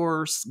 grocery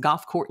stores,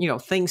 golf court,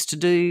 things to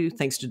do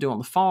on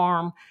the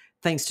farm,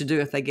 things to do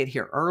if they get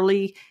here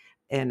early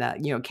and,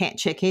 can't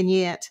check in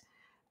yet.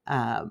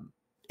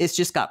 It's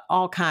just got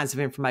all kinds of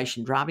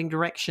information, driving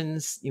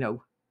directions,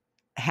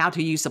 how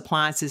to use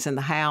appliances in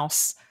the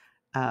house,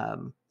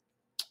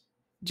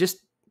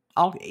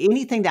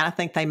 anything that I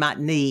think they might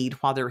need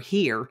while they're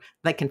here,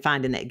 they can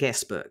find in that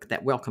guest book,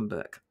 that welcome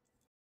book.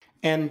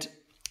 And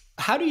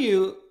how do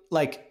you,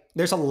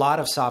 there's a lot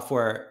of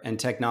software and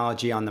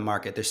technology on the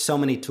market. There's so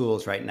many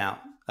tools right now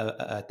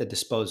at the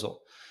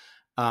disposal.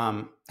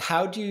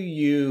 How do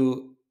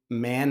you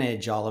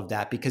manage all of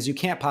that? Because you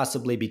can't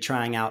possibly be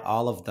trying out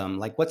all of them.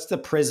 Like, what's the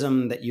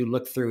prism that you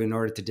look through in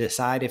order to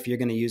decide if you're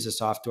going to use a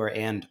software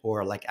and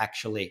or like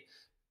actually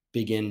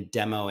begin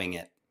demoing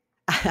it?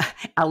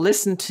 I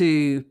listen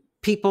to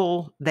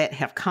people that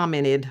have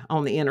commented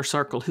on the inner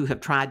circle who have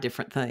tried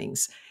different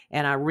things.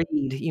 And I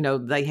read,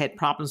 they had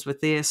problems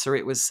with this, or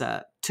it was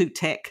too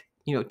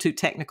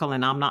technical,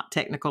 and I'm not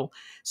technical.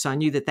 So I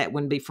knew that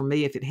wouldn't be for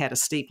me if it had a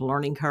steep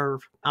learning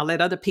curve. I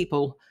let other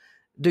people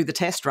do the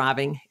test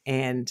driving,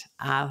 and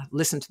I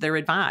listened to their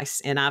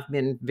advice. And I've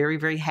been very,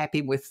 very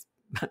happy with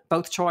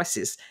both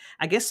choices.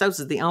 I guess those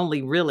are the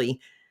only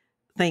really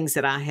things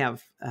that I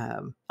have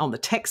on the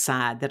tech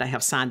side that I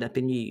have signed up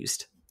and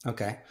used.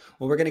 Okay.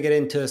 Well, we're going to get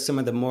into some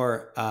of the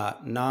more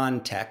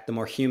non-tech, the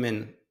more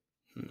human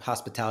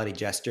hospitality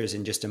gestures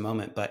in just a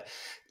moment. But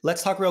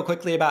let's talk real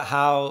quickly about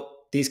how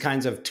these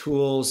kinds of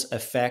tools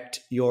affect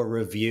your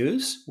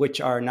reviews,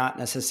 which are not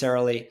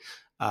necessarily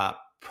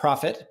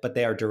profit, but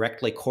they are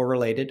directly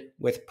correlated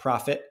with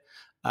profit.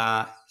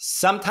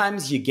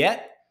 Sometimes you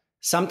get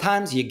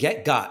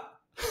got.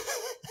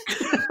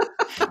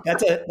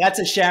 That's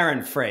a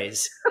Sheron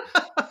phrase.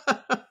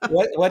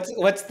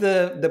 What's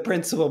the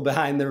principle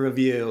behind the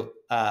review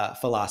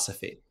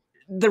philosophy?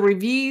 The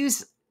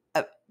reviews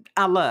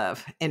I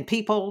love, and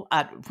people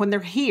when they're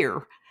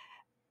here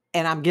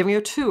and I'm giving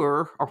a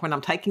tour, or when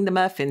I'm taking the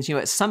muffins,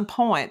 at some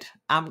point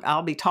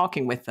I'll be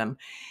talking with them,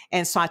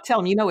 and so I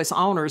tell them, as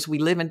owners, we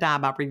live and die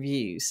by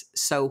reviews.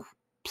 So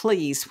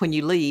please, when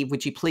you leave,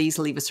 would you please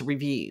leave us a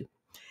review?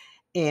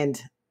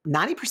 And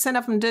 90%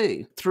 of them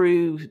do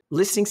through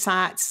listing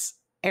sites,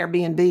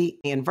 Airbnb,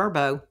 and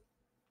Vrbo.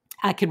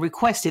 I can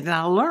request it. And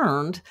I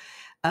learned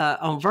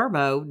on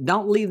Vrbo,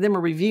 don't leave them a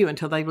review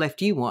until they've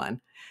left you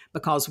one,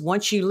 because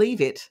once you leave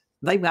it,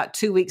 they've got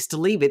 2 weeks to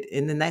leave it,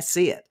 and then that's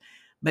it.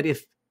 But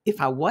if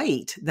I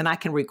wait, then I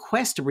can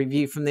request a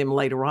review from them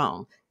later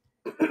on.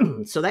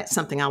 So that's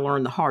something I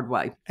learned the hard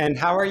way. And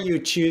how are you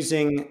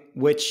choosing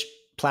which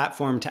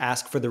platform to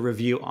ask for the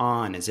review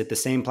on? Is it the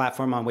same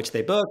platform on which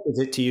they book? Is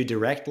it to you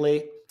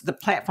directly? The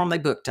platform they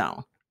booked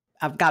on.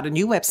 I've got a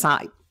new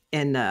website,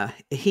 and I've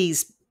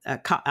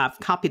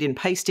copied and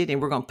pasted,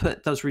 and we're going to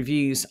put those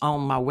reviews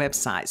on my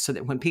website so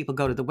that when people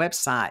go to the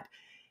website,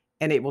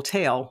 and it will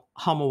tell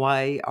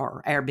HomeAway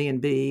or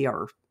Airbnb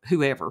or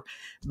whoever,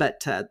 but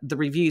the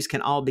reviews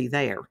can all be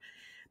there.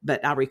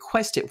 But I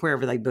request it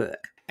wherever they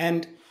book.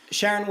 And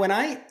Sheron, when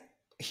I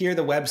hear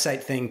the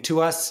website thing,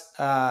 to us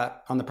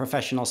on the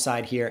professional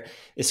side here,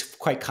 is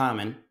quite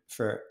common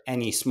for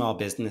any small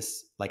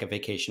business, like a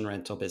vacation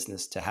rental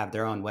business, to have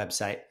their own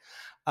website.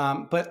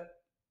 But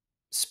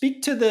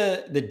speak to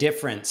the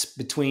difference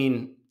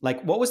between,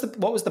 like, what was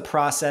the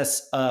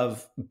process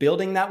of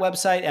building that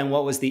website, and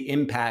what was the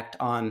impact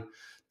on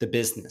the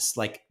business,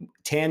 like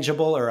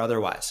tangible or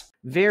otherwise?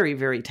 Very,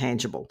 very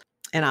tangible.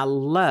 And I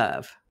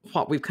love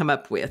what we've come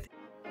up with.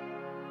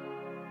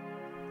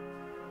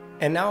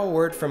 And now a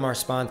word from our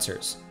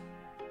sponsors.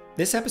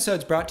 This episode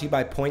is brought to you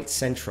by Point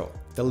Central,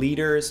 the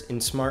leaders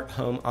in smart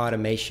home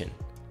automation.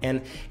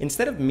 And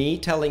instead of me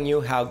telling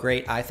you how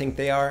great I think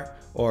they are,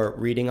 or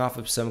reading off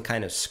of some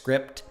kind of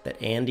script that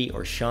Andy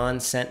or Sean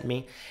sent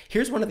me,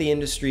 here's one of the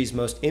industry's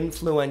most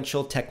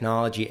influential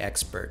technology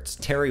experts,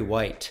 Terry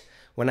White,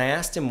 when I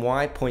asked him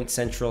why Point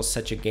Central is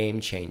such a game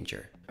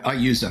changer. I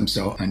use them,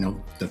 so I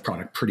know the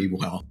product pretty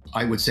well.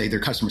 I would say their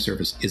customer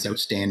service is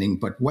outstanding,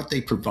 but what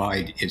they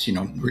provide is,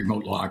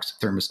 remote locks,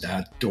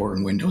 thermostat, door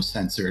and window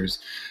sensors,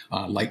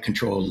 light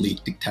control,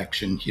 leak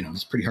detection.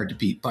 It's pretty hard to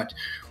beat. But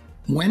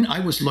when I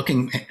was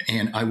looking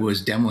and I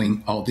was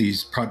demoing all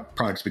these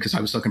products because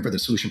I was looking for the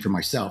solution for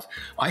myself,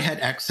 I had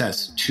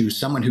access to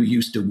someone who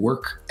used to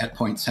work at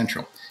Point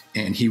Central,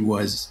 and he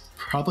was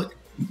probably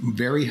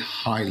very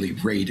highly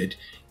rated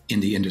in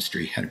the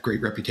industry, had a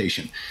great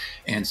reputation.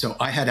 And so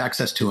I had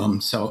access to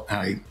him. So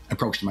I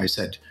approached him. I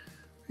said,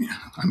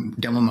 I'm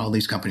demoing all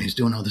these companies,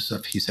 doing all this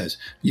stuff. He says,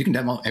 you can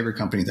demo every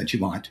company that you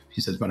want. He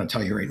says, but I'll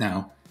tell you right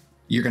now,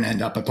 you're going to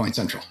end up at Point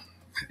Central.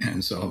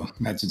 And so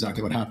that's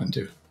exactly what happened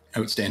too.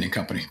 Outstanding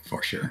company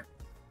for sure.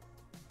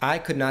 I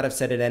could not have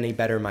said it any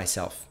better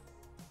myself.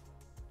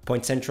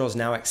 Point Central is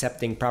now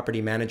accepting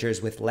property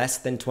managers with less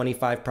than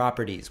 25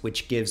 properties,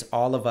 which gives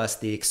all of us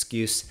the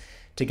excuse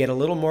to get a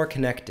little more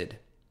connected.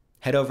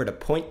 Head over to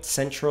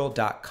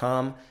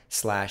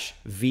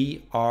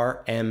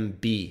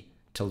pointcentral.com/VRMB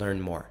to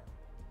learn more.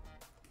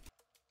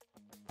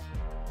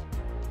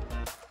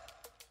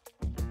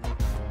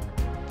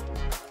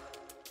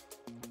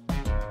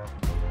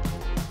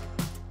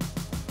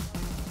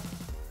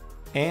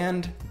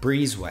 And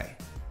Breezeway,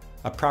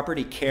 a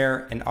property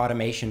care and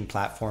automation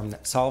platform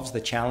that solves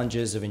the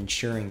challenges of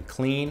ensuring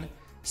clean,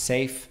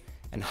 safe,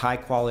 and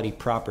high-quality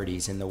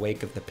properties in the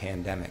wake of the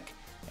pandemic.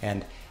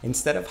 And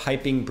instead of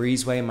hyping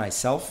Breezeway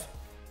myself,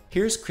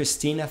 here's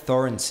Christina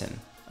Thorenson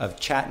of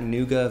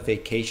Chattanooga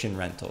Vacation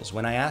Rentals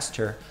when I asked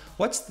her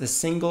what's the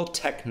single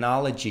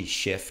technology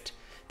shift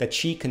that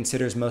she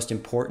considers most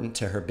important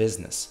to her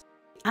business.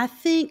 I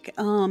think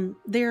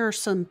there are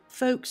some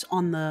folks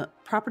on the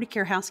property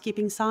care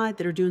housekeeping side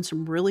that are doing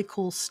some really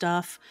cool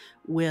stuff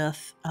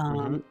with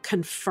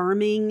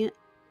confirming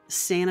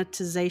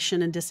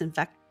sanitization and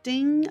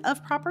disinfecting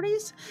of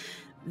properties.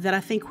 That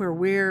I think where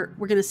we're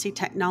going to see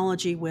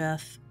technology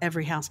with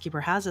every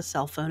housekeeper has a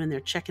cell phone and they're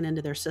checking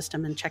into their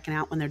system and checking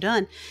out when they're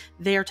done.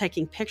 They are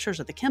taking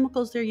pictures of the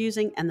chemicals they're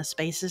using and the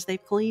spaces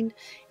they've cleaned.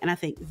 And I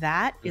think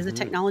that is a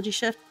technology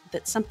shift.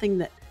 That's something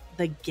that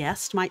the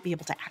guest might be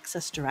able to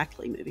access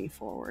directly moving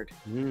forward.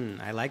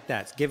 I like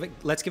that.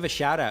 Let's give a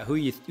shout out. Who are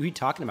you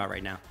talking about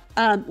right now?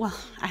 Well,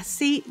 I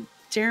see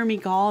Jeremiah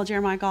Gall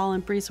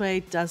in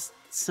Breezeway does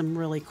some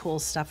really cool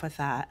stuff with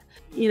that.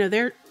 You know,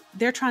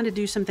 they're trying to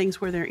do some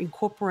things where they're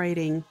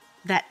incorporating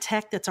that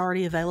tech that's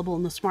already available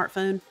in the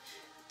smartphone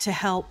to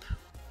help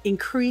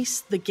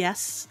increase the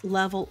guest's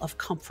level of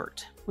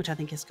comfort, which I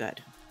think is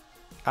good.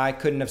 I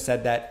couldn't have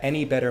said that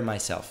any better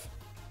myself.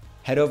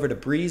 Head over to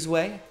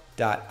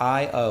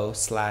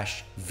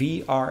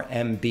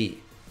breezeway.io/VRMB,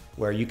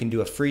 where you can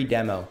do a free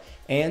demo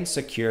and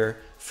secure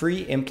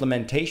free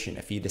implementation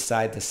if you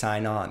decide to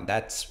sign on.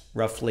 That's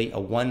roughly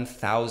a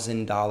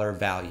 $1,000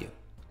 value.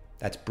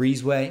 That's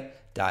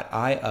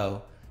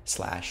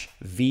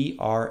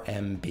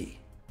breezeway.io/VRMB.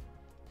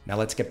 Now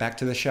let's get back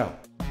to the show.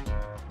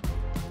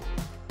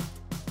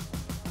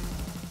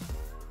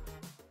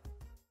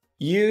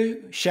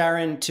 You,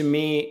 Sheron, to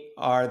me,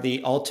 are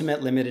the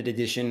ultimate limited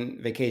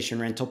edition vacation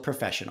rental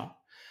professional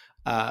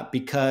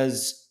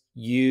because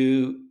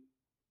you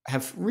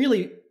have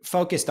really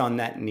focused on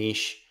that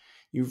niche.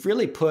 You've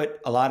really put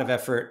a lot of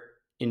effort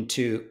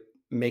into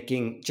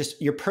making just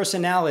your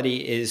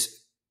personality is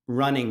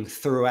running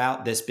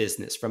throughout this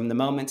business from the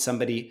moment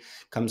somebody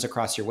comes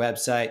across your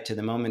website to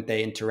the moment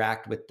they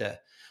interact with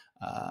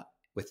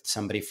with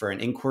somebody for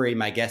an inquiry.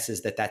 My guess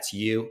is that that's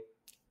you.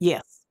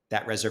 Yes.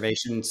 That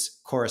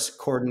reservations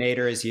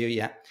coordinator is you.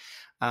 Yeah.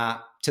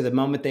 To the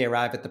moment they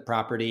arrive at the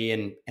property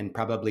and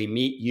probably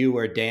meet you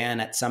or Dan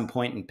at some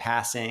point in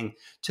passing,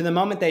 to the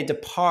moment they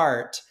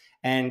depart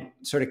and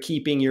sort of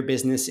keeping your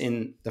business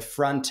in the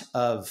front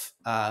of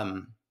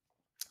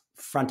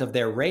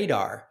their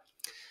radar.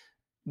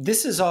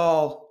 This is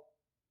all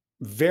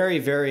very,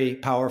 very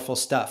powerful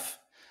stuff.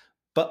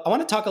 But I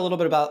want to talk a little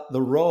bit about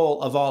the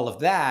role of all of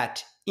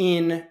that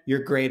in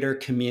your greater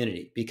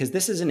community, because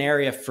this is an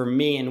area for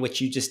me in which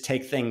you just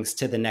take things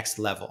to the next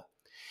level.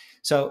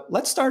 So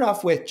let's start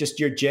off with just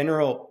your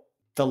general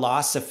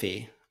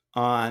philosophy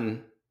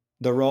on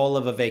the role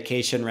of a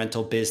vacation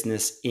rental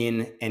business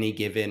in any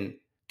given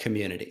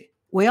community.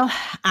 Well,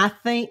 I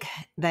think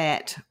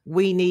that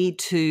we need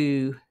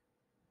to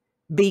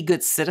be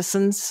good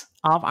citizens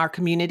of our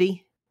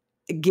community,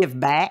 give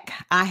back.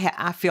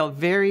 I feel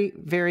very,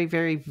 very,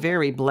 very,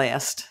 very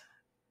blessed.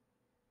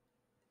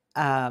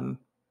 And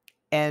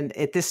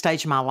at this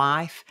stage of my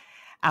life,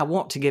 I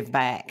want to give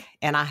back.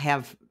 And I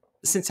have,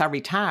 since I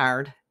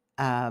retired,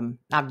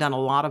 I've done a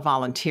lot of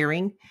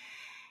volunteering,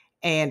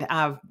 and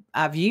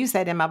I've used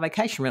that in my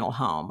vacation rental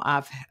home.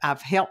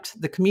 I've helped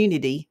the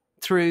community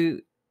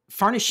through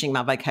furnishing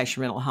my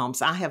vacation rental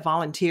homes. I have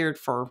volunteered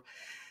for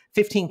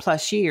 15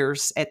 plus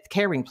years at the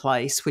Caring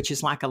Place, which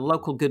is like a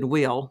local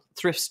Goodwill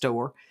thrift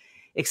store,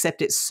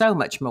 except it's so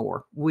much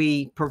more.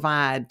 We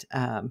provide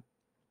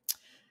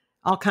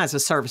all kinds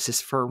of services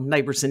for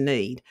neighbors in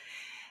need.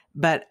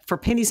 But for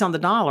pennies on the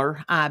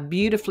dollar, I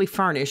beautifully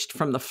furnished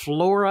from the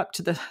floor up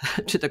to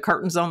the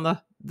curtains on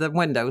the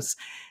windows,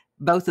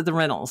 both of the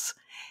rentals.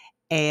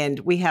 And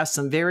we have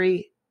some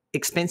very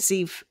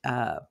expensive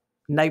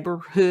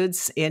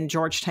neighborhoods in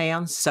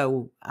Georgetown.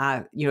 So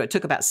it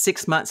took about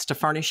 6 months to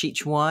furnish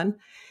each one,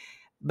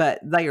 but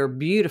they are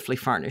beautifully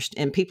furnished.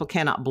 And people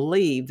cannot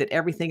believe that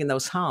everything in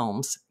those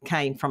homes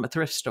came from a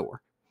thrift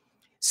store.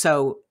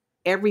 So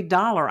every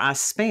dollar I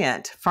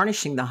spent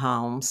furnishing the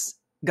homes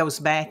goes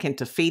back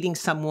into feeding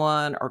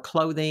someone or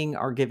clothing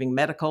or giving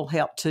medical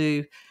help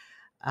to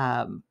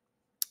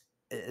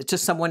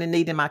someone in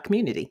need in my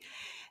community.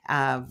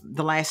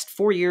 The last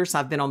 4 years,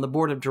 I've been on the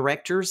board of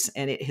directors,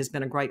 and it has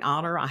been a great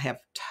honor. I have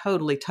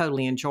totally,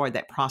 totally enjoyed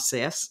that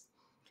process.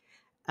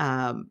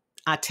 I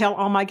tell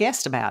all my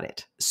guests about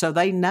it, so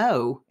they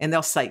know, and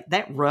they'll say,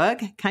 that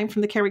rug came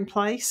from the Caring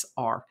Place,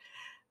 or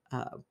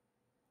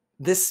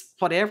this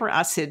whatever.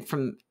 I said,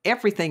 from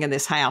everything in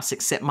this house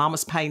except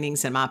Mama's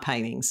paintings and my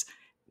paintings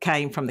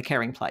came from the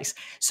Caring Place.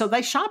 So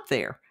they shop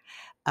there.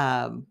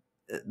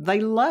 They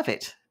love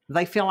it.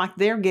 They feel like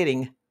they're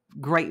getting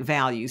great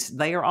values.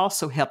 They are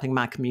also helping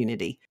my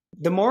community.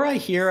 The more I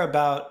hear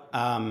about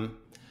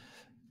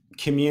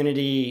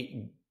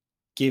community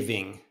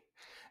giving,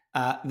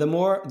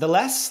 the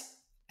less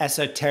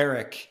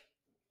esoteric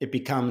it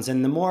becomes,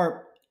 and the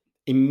more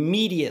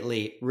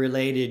immediately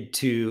related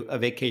to a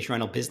vacation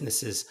rental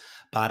business's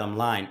bottom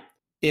line.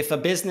 If a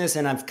business,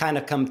 and I've kind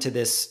of come to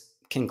this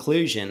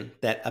conclusion,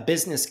 that a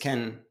business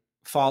can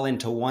fall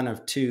into one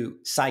of two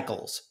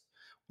cycles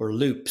or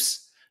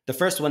loops. The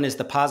first one is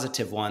the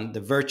positive one,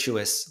 the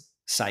virtuous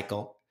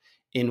cycle,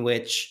 in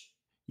which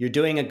you're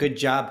doing a good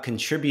job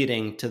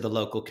contributing to the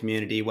local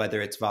community,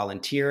 whether it's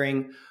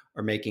volunteering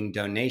or making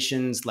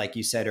donations. Like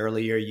you said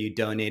earlier, you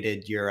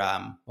donated your,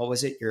 what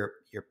was it?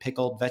 Your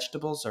pickled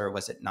vegetables, or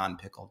was it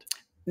non-pickled?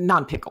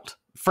 Non-pickled,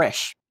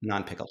 fresh.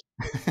 Non-pickled.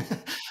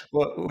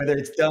 Whether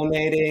it's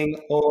donating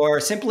or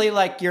simply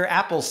like your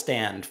Apple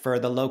stand for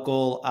the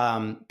local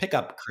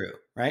pickup crew,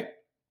 right?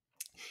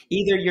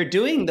 Either you're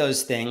doing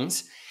those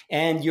things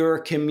and your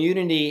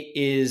community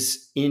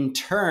is in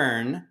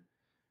turn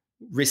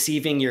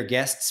receiving your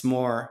guests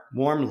more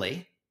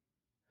warmly,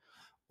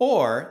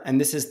 or, and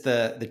this is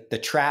the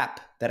trap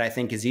that I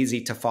think is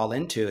easy to fall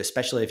into,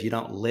 especially if you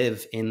don't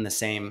live in the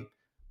same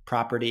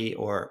property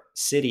or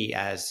city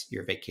as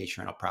your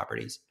vacation rental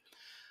properties.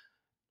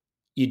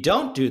 You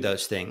don't do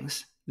those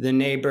things, the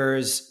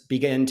neighbors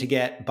begin to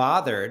get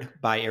bothered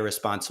by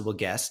irresponsible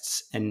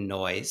guests and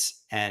noise,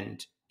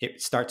 and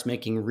it starts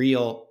making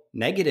real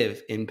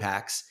negative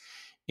impacts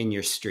in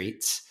your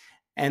streets.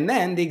 And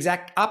then the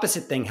exact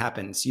opposite thing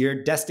happens.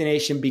 Your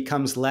destination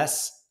becomes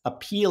less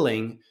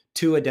appealing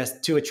to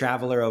a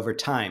traveler over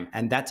time,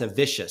 and that's a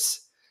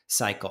vicious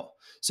cycle.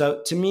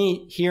 So to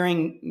me,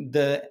 hearing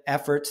the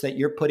efforts that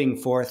you're putting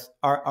forth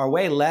are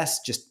way less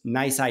just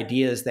nice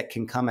ideas that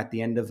can come at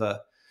the end of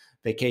a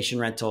vacation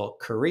rental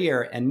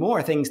career, and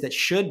more things that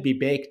should be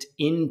baked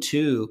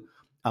into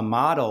a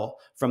model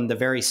from the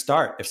very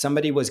start. If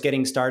somebody was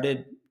getting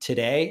started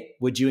today,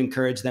 would you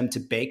encourage them to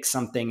bake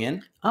something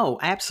in? Oh,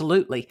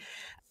 absolutely.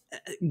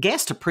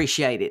 Guests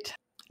appreciate it.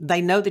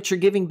 They know that you're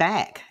giving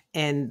back,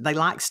 and they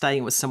like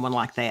staying with someone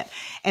like that.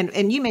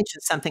 And you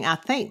mentioned something. I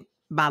think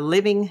by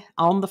living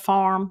on the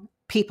farm,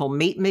 people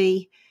meet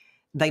me,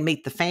 they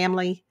meet the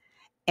family.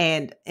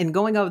 And in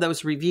going over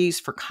those reviews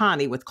for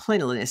Connie with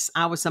cleanliness,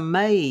 I was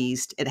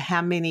amazed at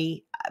how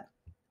many,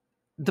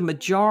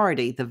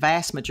 the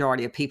vast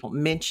majority of people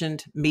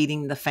mentioned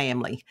meeting the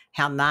family,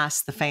 how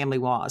nice the family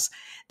was.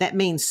 That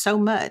means so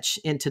much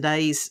in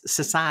today's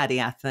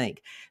society, I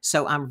think.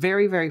 So I'm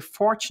very, very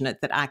fortunate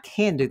that I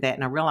can do that.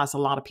 And I realize a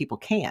lot of people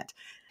can't.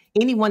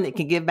 Anyone that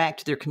can give back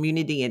to their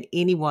community in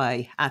any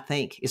way, I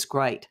think is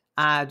great.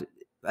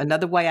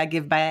 Another way I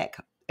give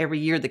back, every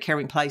year the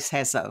Caring Place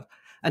has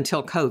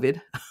until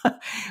COVID,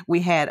 we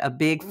had a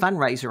big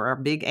fundraiser,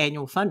 a big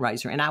annual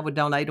fundraiser, and I would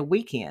donate a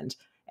weekend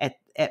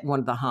at one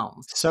of the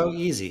homes. So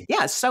easy.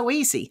 Yeah, it's so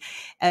easy.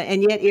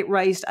 And yet it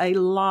raised a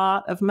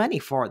lot of money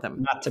for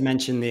them. Not to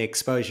mention the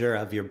exposure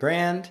of your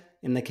brand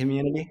in the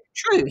community.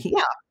 True.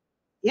 Yeah.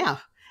 Yeah.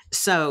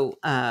 So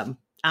I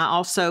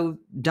also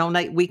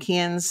donate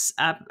weekends.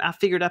 I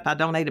figured up I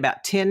donate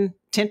about 10%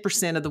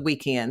 of the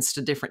weekends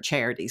to different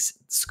charities,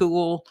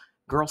 school,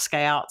 Girl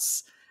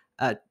Scouts,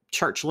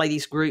 church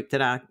ladies group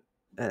that I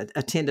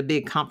attend a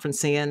big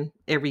conference in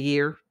every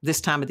year, this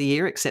time of the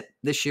year, except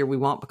this year we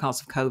won't because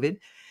of COVID.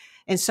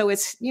 And so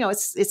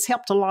it's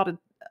helped a lot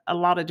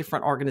of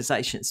different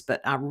organizations,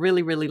 but I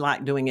really, really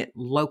like doing it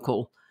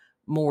local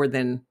more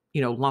than,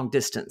 long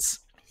distance.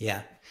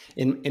 Yeah.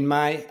 In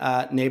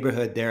my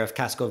neighborhood there of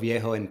Casco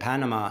Viejo in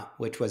Panama,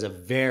 which was a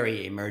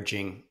very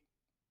emerging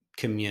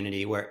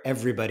community where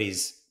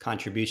everybody's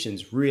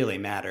contributions really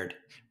mattered,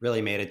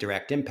 really made a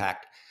direct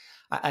impact.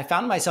 I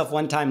found myself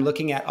one time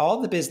looking at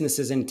all the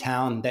businesses in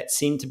town that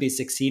seemed to be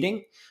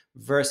succeeding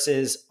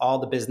versus all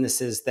the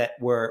businesses that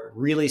were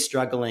really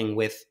struggling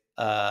with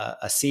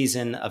a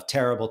season of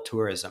terrible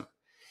tourism.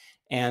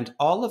 And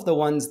all of the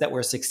ones that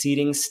were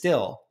succeeding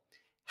still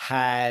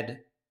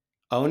had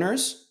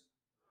owners,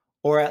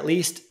 or at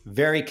least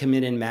very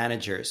committed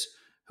managers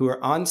who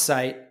are on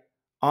site,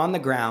 on the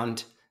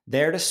ground,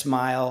 there to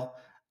smile,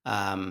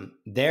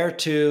 there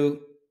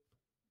to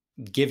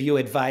give you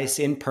advice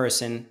in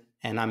person.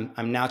 And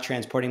I'm now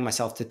transporting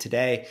myself to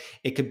today.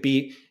 It could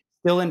be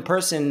still in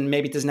person.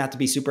 Maybe it doesn't have to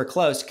be super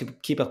close.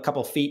 Could keep a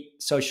couple feet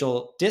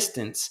social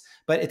distance,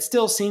 but it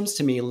still seems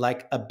to me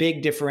like a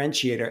big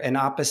differentiator. And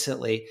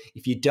oppositely,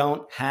 if you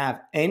don't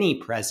have any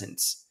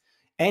presence,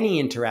 any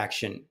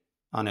interaction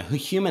on a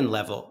human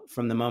level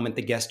from the moment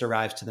the guest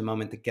arrives to the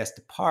moment the guest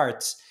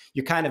departs,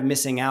 you're kind of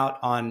missing out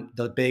on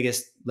the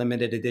biggest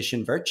limited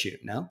edition virtue,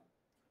 no?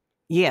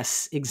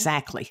 Yes,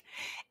 exactly.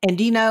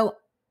 And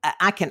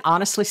I can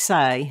honestly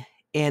say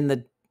in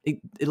the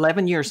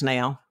 11 years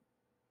now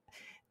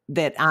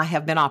that I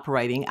have been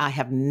operating, I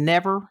have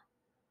never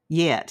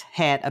yet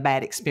had a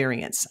bad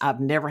experience. I've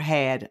never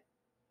had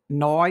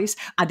noise.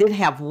 I did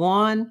have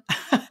one,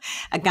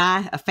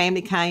 a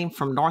family came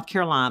from North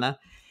Carolina.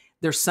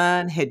 Their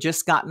son had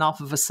just gotten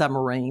off of a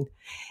submarine,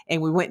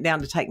 and we went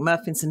down to take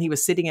muffins, and he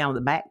was sitting out on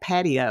the back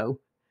patio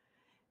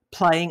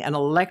playing an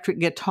electric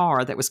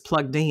guitar that was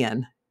plugged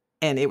in,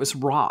 and it was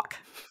rock.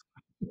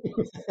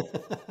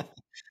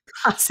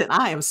 I said,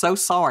 I am so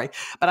sorry.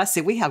 But I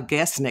said, we have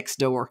guests next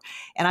door.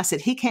 And I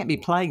said, he can't be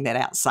playing that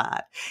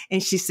outside.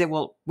 And she said,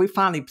 well, we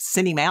finally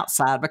sent him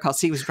outside because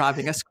he was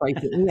driving us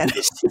crazy. And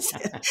she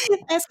said,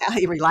 that's how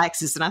he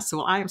relaxes. And I said,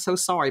 well, I am so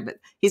sorry, but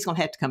he's going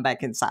to have to come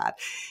back inside.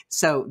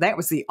 So that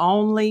was the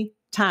only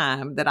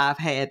time that I've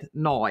had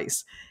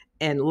noise.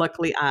 And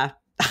luckily, I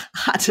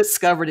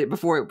discovered it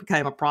before it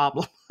became a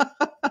problem.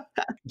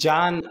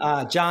 John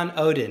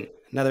Oden,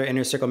 another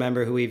Inner Circle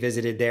member who we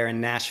visited there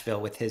in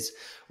Nashville with his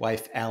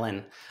wife,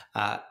 Ellen.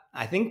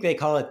 I think they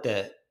call it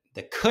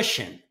the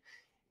cushion,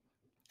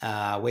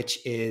 which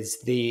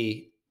is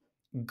the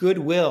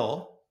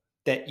goodwill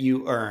that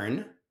you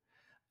earn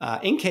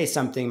in case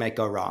something might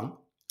go wrong.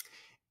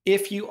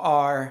 If you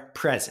are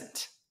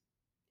present,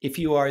 if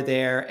you are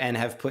there and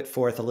have put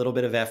forth a little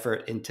bit of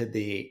effort into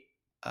the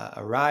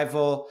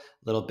arrival,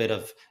 a little bit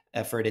of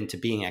effort into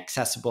being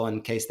accessible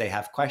in case they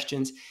have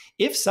questions.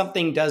 If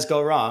something does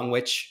go wrong,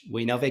 which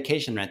we know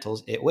vacation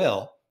rentals, it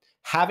will,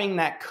 having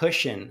that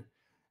cushion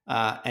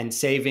and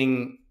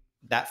saving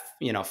that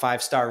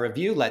 5-star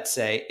review, let's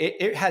say,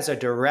 it has a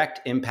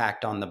direct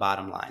impact on the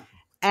bottom line.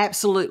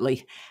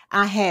 Absolutely.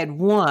 I had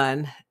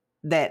one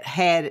that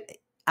had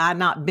I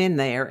not been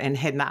there and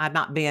had I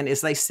not been,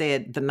 as they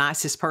said, the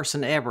nicest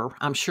person ever,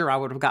 I'm sure I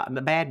would have gotten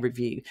a bad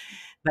review.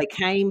 They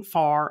came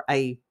for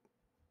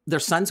their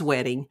son's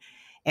wedding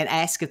and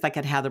asked if they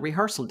could have the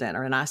rehearsal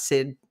dinner. And I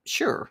said,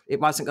 sure, it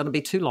wasn't going to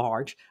be too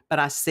large. But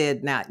I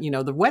said, now,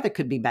 the weather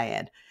could be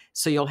bad,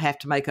 so you'll have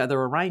to make other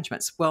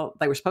arrangements. Well,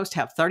 they were supposed to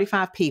have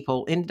 35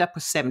 people, ended up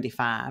with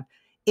 75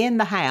 in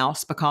the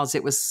house because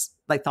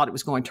they thought it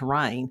was going to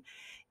rain.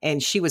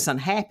 And she was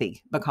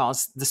unhappy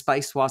because the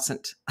space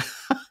wasn't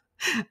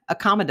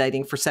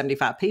accommodating for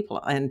 75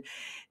 people. And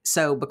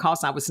so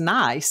because I was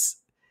nice,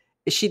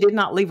 she did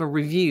not leave a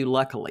review,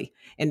 luckily.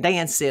 And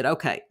Dan said,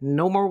 okay,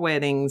 no more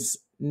weddings,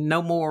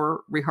 no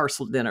more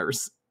rehearsal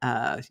dinners,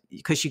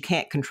 because you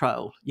can't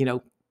control.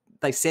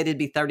 They said it'd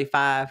be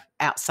 35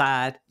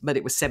 outside, but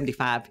it was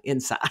 75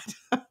 inside.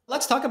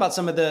 Let's talk about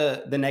some of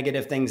the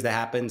negative things that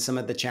happen, some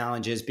of the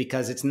challenges,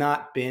 because it's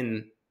not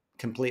been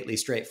completely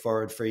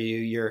straightforward for you.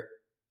 You're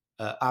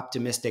an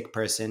optimistic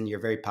person.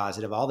 You're very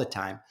positive all the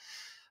time.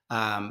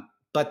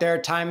 But there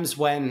are times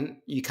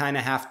when you kind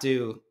of have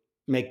to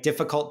make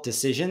difficult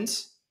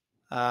decisions.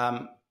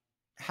 How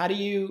do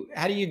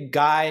you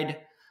guide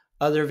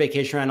other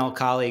vacation rental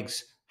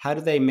colleagues? How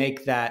do they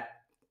make that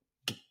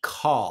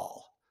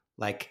call?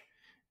 Like,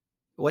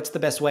 what's the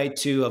best way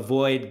to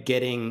avoid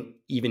getting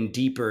even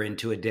deeper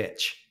into a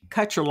ditch?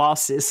 Cut your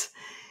losses.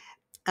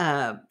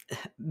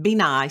 Be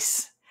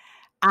nice.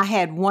 I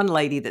had one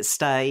lady that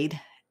stayed,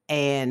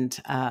 and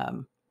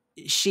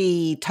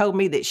she told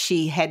me that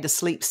she had to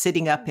sleep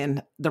sitting up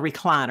in the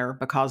recliner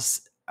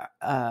because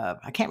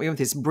I can't remember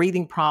if it's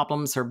breathing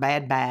problems or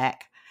bad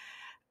back.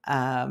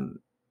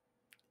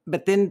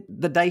 But then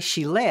the day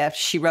she left,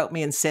 she wrote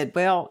me and said,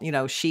 well,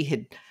 she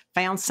had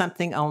found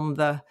something on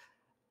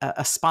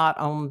a spot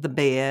on the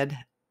bed,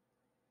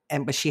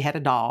 but she had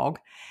a dog,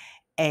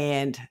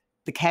 and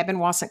the cabin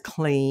wasn't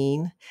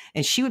clean,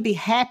 and she would be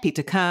happy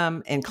to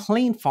come and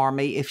clean for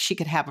me if she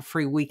could have a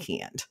free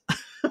weekend.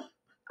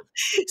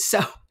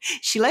 So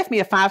she left me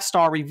a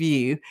 5-star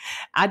review.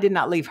 I did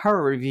not leave her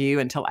a review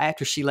until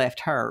after she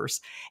left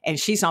hers. And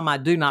she's on my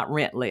do not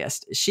rent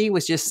list. She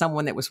was just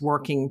someone that was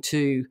working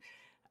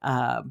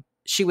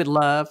she would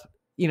love,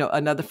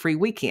 another free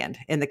weekend.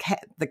 And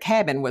the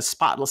cabin was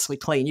spotlessly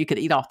clean. You could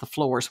eat off the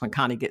floors when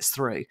Connie gets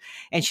through.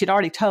 And she'd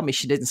already told me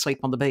she didn't sleep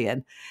on the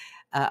bed.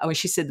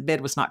 She said the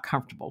bed was not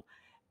comfortable.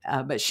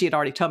 But she had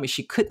already told me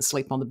she couldn't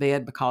sleep on the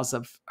bed because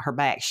of her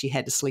back. She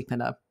had to sleep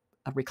in a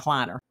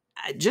recliner.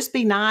 Just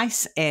be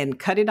nice and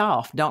cut it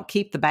off. Don't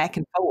keep the back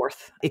and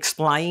forth.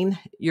 Explain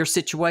your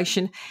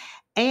situation.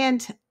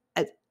 And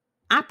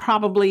I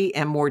probably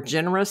am more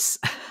generous.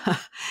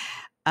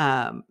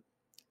 I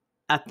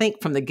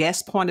think from the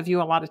guest point of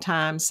view, a lot of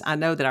times, I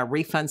know that I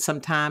refund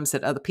sometimes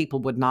that other people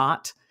would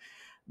not,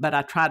 but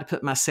I try to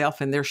put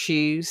myself in their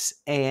shoes.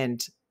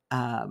 And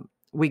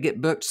we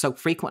get booked so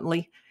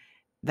frequently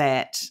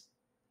that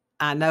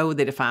I know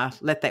that if I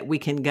let that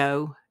weekend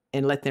go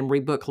and let them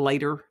rebook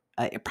later,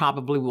 it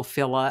probably will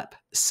fill up.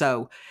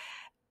 So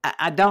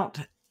I don't,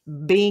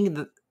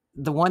 being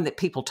the one that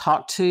people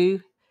talk to,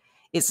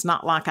 it's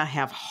not like I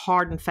have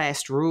hard and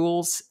fast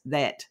rules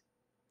that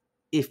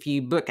if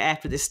you book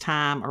after this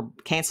time or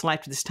cancel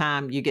after this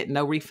time, you get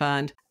no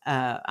refund.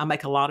 I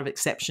make a lot of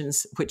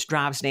exceptions, which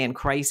drives Dan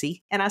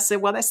crazy. And I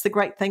said, well, that's the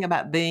great thing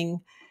about being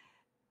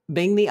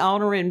the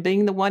owner and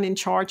being the one in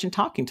charge and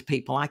talking to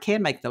people. I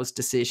can make those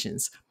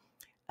decisions.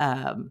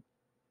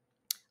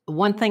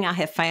 One thing I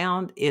have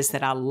found is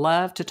that I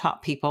love to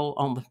talk to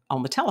people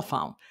on the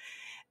telephone.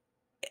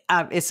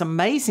 It's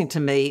amazing to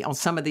me on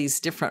some of these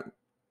different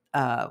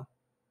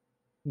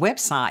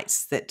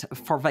websites that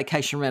for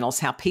vacation rentals,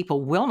 how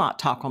people will not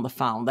talk on the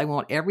phone. They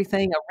want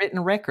everything a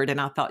written record. And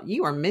I thought,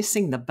 you are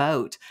missing the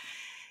boat.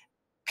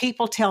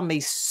 People tell me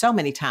so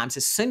many times,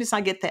 as soon as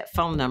I get that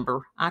phone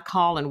number, I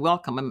call and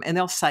welcome them. And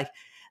they'll say,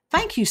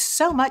 thank you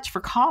so much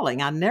for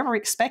calling. I never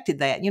expected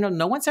that.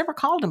 No one's ever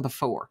called them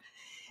before.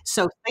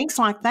 So things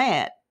like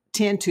that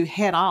tend to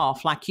head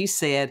off. Like you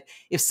said,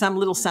 if some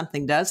little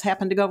something does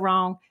happen to go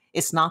wrong,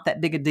 it's not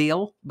that big a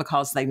deal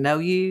because they know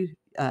you.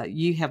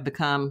 You have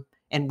become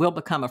and will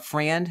become a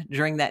friend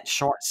during that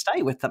short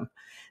stay with them.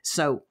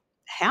 So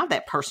have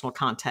that personal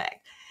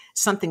contact.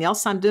 Something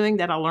else I'm doing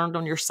that I learned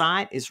on your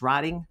site is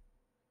writing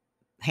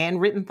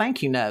handwritten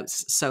thank you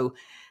notes. So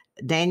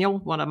Daniel,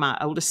 one of my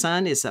oldest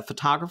son, is a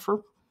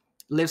photographer,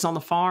 lives on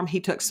the farm. He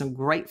took some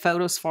great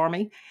photos for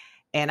me,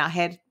 and I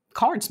had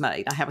cards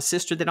made. I have a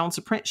sister that owns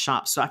a print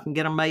shop, so I can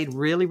get them made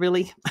really,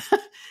 really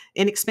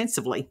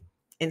inexpensively.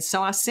 And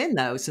so I send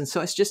those. And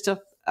so it's just a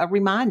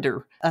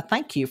reminder, a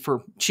thank you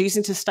for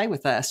choosing to stay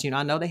with us.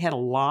 I know they had a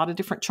lot of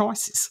different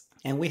choices.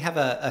 And we have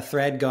a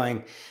thread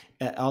going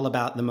all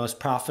about the most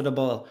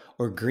profitable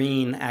or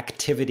green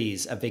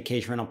activities a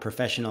vacation rental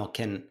professional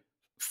can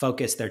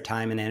focus their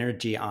time and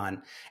energy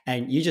on.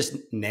 And you just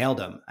nailed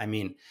them. I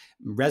mean,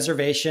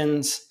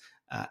 reservations,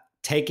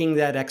 taking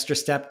that extra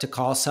step to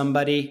call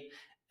somebody,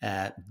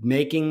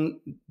 making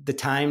the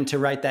time to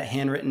write that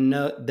handwritten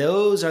note.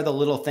 Those are the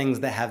little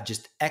things that have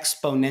just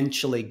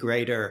exponentially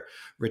greater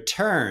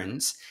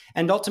returns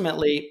and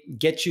ultimately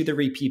get you the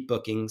repeat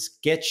bookings,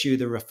 get you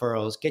the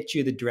referrals, get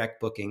you the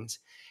direct bookings.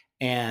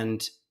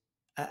 And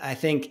I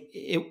think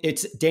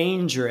it's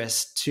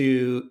dangerous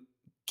to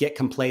get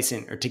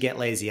complacent or to get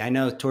lazy. I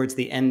know towards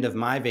the end of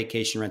my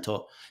vacation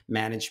rental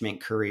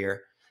management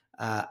career,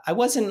 I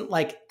wasn't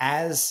like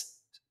as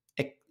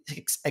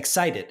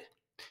excited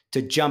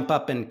to jump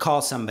up and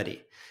call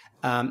somebody.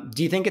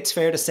 Do you think it's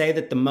fair to say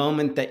that the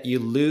moment that you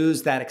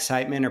lose that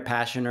excitement or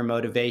passion or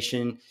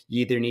motivation,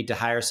 you either need to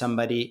hire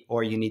somebody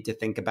or you need to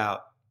think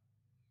about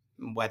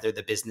whether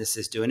the business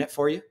is doing it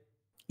for you?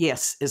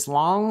 Yes, as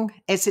long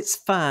as it's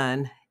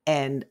fun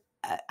and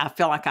I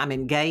feel like I'm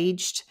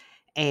engaged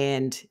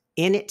and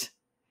in it,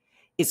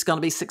 it's going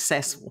to be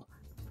successful.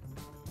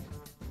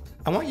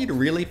 I want you to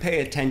really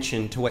pay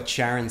attention to what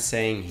Sheron's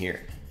saying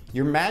here.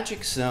 Your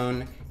magic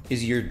zone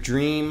is your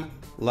dream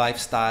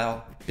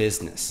lifestyle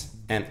business.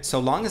 And so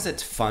long as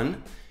it's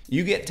fun,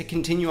 you get to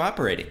continue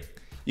operating.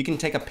 You can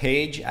take a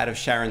page out of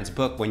Sheron's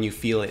book when you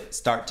feel it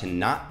start to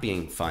not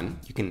being fun.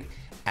 You can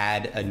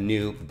add a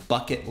new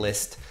bucket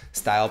list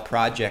style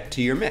project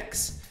to your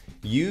mix.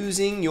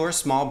 Using your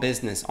small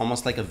business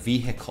almost like a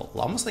vehicle,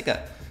 almost like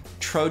a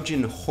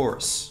Trojan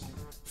horse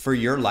for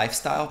your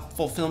lifestyle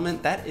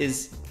fulfillment, that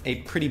is a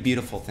pretty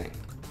beautiful thing.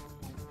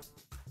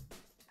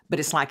 But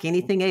it's like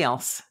anything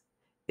else.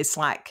 It's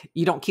like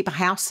you don't keep a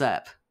house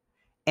up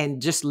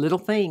and just little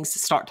things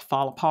start to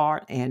fall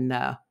apart and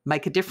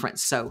make a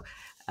difference. So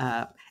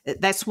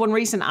that's one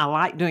reason I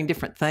like doing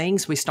different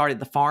things. We started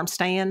the farm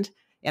stand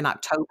in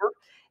October,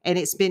 and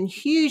it's been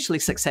hugely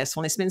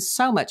successful. And it's been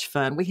so much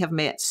fun. We have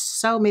met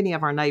so many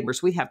of our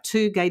neighbors. We have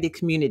 2 gated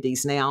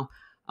communities now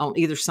on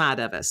either side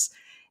of us.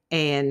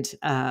 And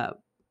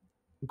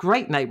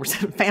great neighbors.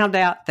 Found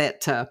out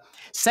that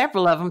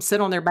several of them sit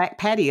on their back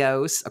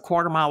patios a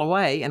quarter mile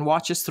away and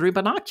watch us through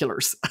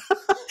binoculars.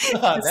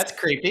 Oh, that's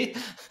creepy.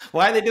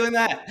 Why are they doing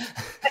that?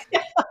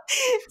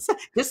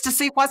 Just to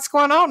see what's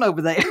going on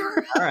over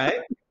there. All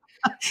right.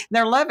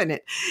 They're loving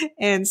it.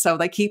 And so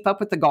they keep up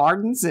with the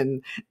gardens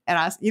and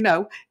I,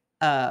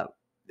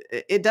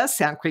 it does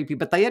sound creepy,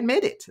 but they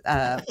admit it.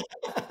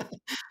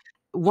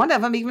 One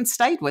of them even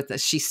stayed with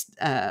us. She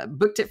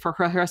booked it for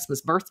her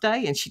husband's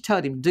birthday, and she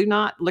told him, do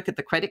not look at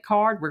the credit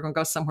card. We're going to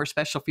go somewhere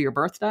special for your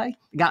birthday.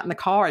 Got in the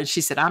car, and she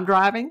said, I'm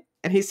driving.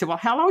 And he said, well,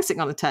 how long is it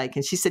going to take?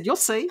 And she said, you'll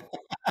see.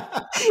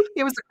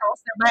 It was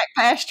across their back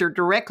pasture,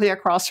 directly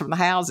across from the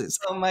houses.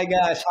 Oh, my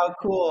gosh, how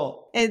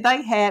cool. And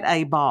they had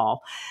a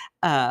ball.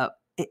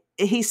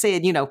 He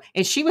said,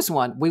 and she was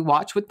one, we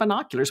watch with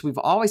binoculars. We've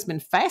always been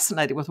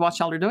fascinated with what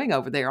y'all are doing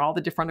over there, all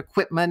the different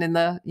equipment and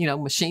the,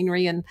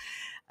 machinery. And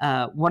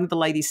one of the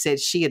ladies said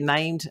she had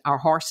named our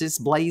horses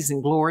Blaze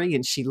and Glory,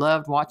 and she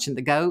loved watching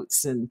the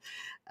goats, and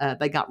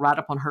they got right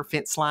up on her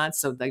fence line,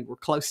 so they were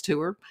close to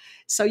her.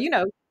 So,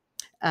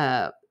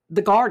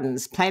 the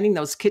gardens, planting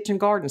those kitchen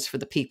gardens for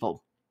the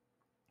people.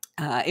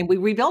 And we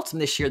rebuilt them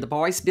this year. The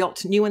boys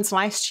built new ones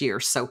last year.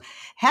 So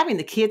having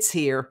the kids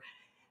here,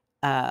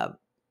 and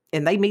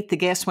they meet the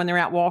guests when they're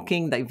out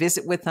walking, they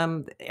visit with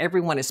them.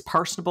 Everyone is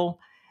personable.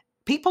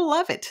 People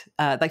love it.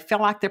 They feel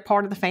like they're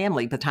part of the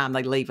family by the time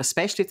they leave,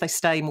 especially if they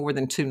stay more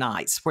than 2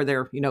 nights where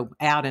they're,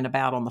 out and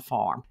about on the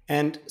farm.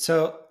 And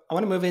so I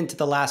want to move into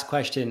the last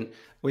question.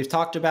 We've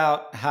talked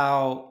about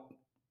how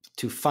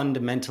to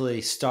fundamentally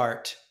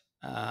start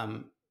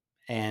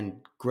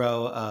and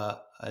grow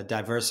a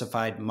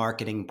diversified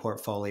marketing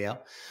portfolio.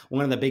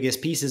 One of the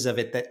biggest pieces of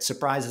it that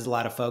surprises a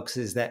lot of folks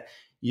is that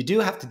you do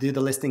have to do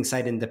the listing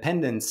site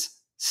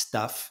independence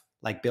stuff,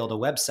 like build a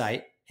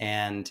website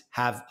and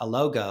have a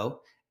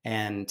logo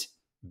and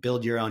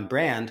build your own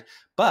brand.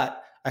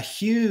 But a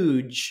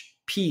huge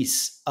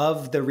piece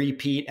of the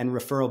repeat and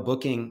referral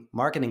booking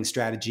marketing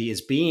strategy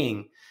is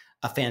being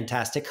a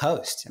fantastic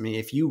host. I mean,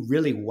 if you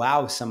really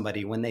wow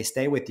somebody when they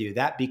stay with you,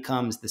 that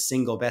becomes the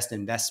single best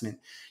investment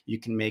you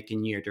can make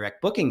in your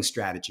direct booking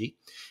strategy.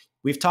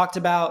 We've talked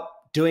about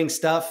doing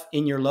stuff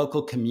in your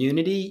local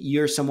community.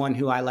 You're someone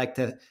who I like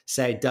to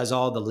say does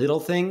all the little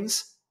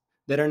things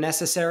that are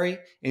necessary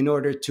in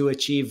order to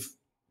achieve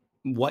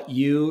what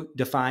you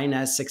define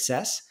as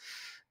success.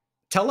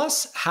 Tell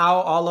us how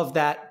all of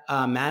that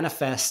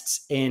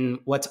manifests in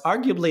what's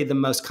arguably the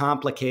most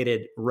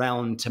complicated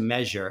realm to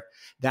measure,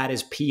 that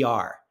is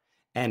PR.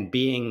 and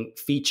being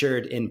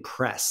featured in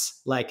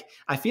press. Like,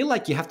 I feel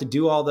like you have to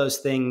do all those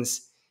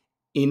things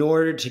in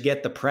order to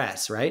get the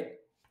press, right?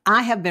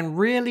 I have been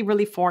really,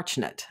 really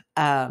fortunate.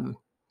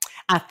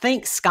 I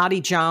think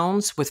Scotty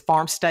Jones with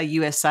Farmstay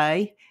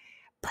USA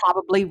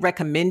probably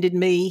recommended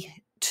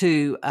me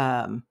to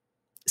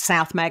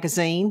South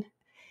Magazine.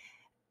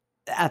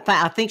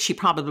 I think she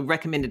probably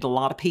recommended a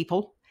lot of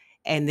people.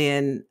 And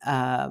then,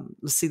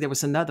 let's see, there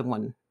was another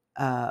one.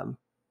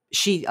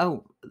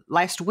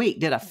 Last week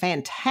did a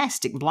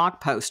fantastic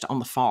blog post on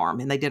the farm,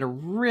 and they did a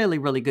really,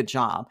 really good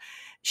job.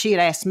 She had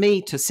asked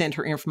me to send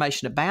her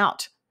information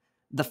about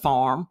the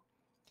farm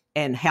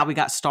and how we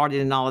got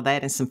started and all of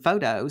that and some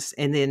photos.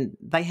 And then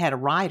they had a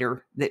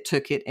writer that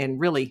took it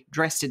and really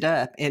dressed it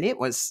up. And it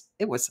was,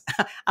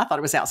 I thought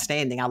it was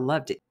outstanding. I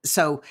loved it.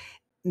 So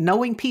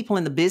knowing people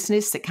in the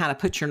business that kind of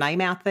put your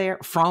name out there,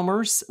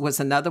 Frommer's was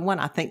another one.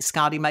 I think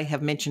Scotty may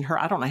have mentioned her.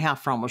 I don't know how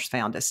Frommer's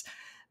found us,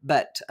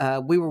 but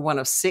we were one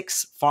of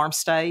 6 farm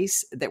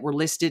stays that were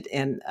listed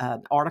in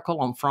an article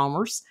on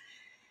Frommer's,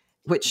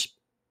 which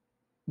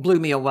blew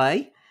me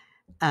away.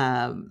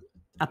 I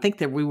think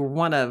that we were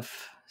one of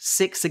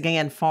 6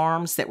 again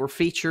farms that were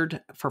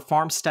featured for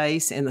farm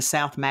stays in the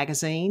South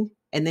Magazine.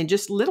 And then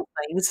just little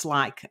things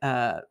like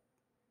the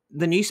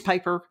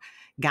newspaper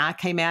guy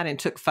came out and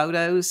took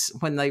photos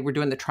when they were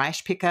doing the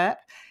trash pickup.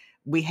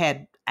 We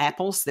had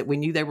apples that we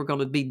knew they were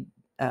going to be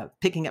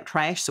picking up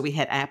trash, so we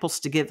had apples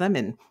to give them,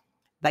 and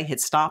they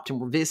had stopped and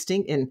were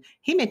visiting. And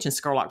he mentioned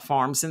Scurlock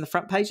Farms in the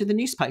front page of the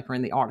newspaper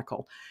in the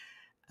article.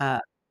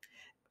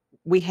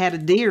 We had a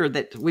deer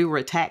that we were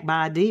attacked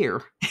by a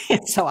deer.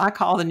 And so I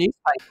called the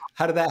newspaper.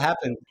 How did that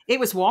happen? It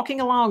was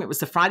walking along. It was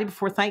the Friday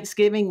before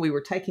Thanksgiving. We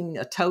were taking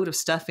a tote of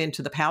stuff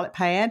into the pallet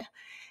pad,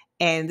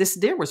 and this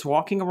deer was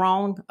walking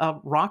along a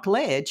rock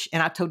ledge.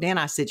 And I told Dan,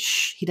 I said,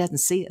 shh, he doesn't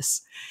see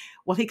us.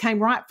 Well, he came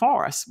right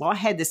for us. Well, I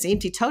had this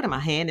empty tote in my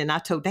hand, and I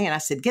told Dan, I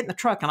said, get in the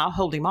truck and I'll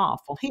hold him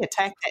off. Well, he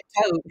attacked that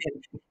tote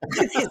and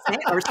with his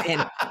antlers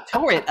and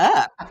tore it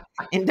up.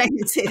 And Dan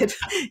said,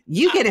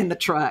 you get in the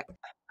truck.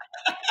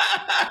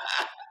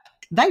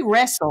 They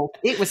wrestled.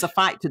 It was a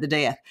fight to the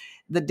death.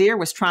 The deer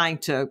was trying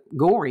to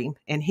gore him,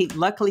 and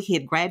luckily he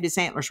had grabbed his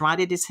antlers right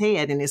at his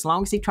head. And as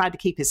long as he tried to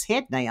keep his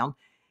head down,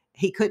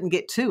 he couldn't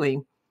get to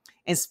him.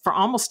 And for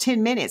almost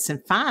 10 minutes.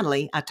 And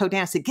finally, I told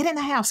Dan, I said, get in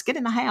the house, get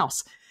in the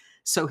house.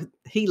 So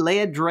he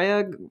led,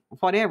 drug,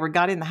 whatever,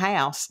 got in the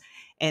house,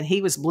 and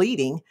he was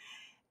bleeding.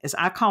 As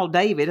I called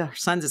David, our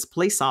son's a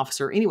police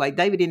officer. Anyway,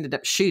 David ended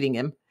up shooting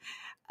him.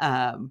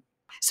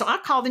 So I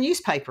called the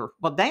newspaper.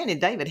 Well, Dan and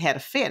David had a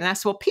fit. And I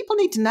said, well, people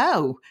need to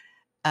know.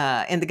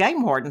 And the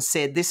game warden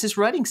said, this is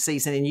rutting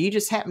season, and you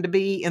just happen to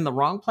be in the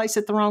wrong place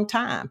at the wrong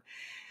time.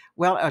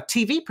 Well, a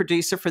TV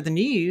producer for the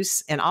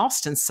news in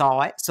Austin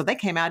saw it. So they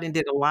came out and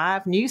did a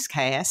live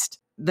newscast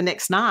the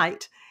next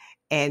night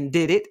and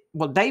did it.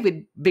 Well,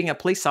 David, being a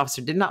police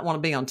officer, did not want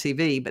to be on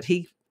TV, but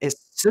as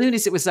soon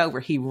as it was over,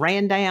 he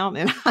ran down,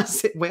 and I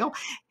said, well,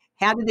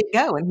 how did it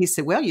go? And he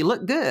said, well, you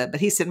look good.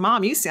 But he said,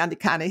 Mom, you sounded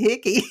kind of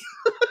hicky.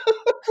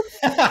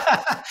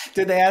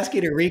 Did they ask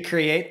you to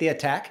recreate the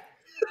attack?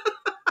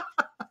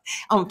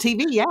 On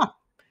TV, yeah,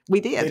 we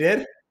did. They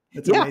did?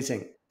 That's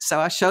amazing. So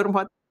I showed them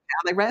how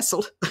they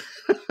wrestled.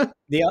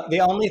 The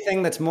only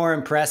thing that's more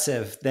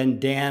impressive than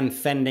Dan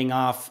fending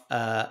off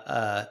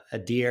a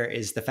deer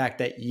is the fact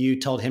that you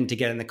told him to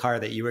get in the car,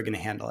 that you were going to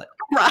handle it.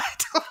 Right.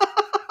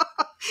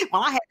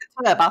 Well, I had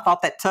the tub. I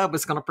thought that tub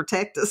was going to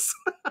protect us.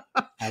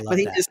 I love but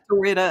he that. just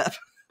tore it up.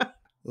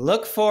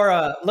 Look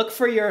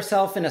for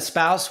yourself in a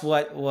spouse.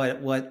 What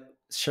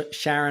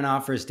Sheron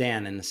offers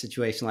Dan in a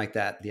situation like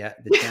that, the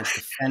chance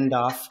to fend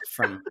off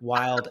from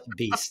wild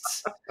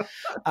beasts.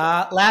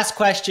 Last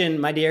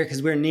question, my dear,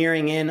 because we're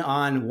nearing in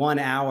on 1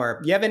 hour.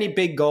 Do you have any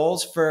big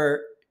goals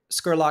for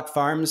Scurlock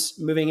Farms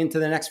moving into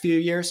the next few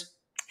years?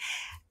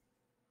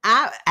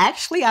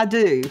 I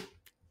do.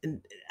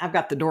 I've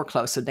got the door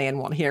closed so Dan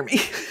won't hear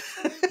me.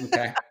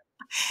 Okay.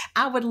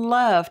 I would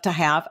love to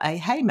have a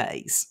hay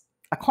maze,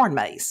 a corn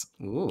maze.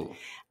 Ooh.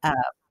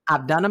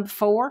 I've done them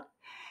before.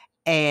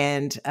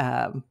 And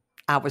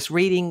I was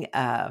reading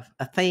a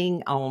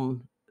thing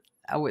on,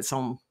 it's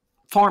on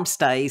farm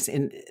stays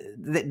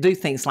that do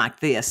things like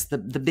this, the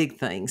big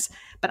things.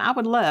 But I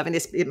would love, and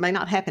it may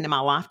not happen in my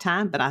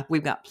lifetime, but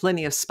we've got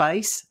plenty of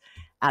space.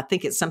 I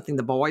think it's something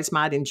the boys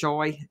might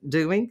enjoy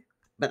doing.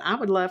 But I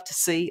would love to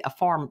see a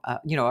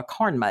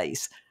corn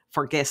maze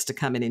for guests to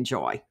come and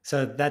enjoy.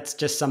 So that's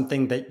just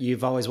something that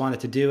you've always wanted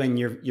to do, and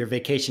your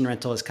vacation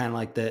rental is kind of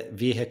like the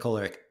vehicle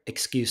or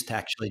excuse to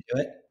actually do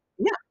it?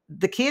 Yeah.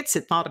 The kids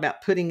had thought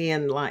about putting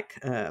in like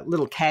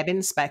little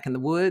cabins back in the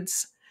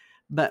woods,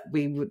 but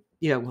we would,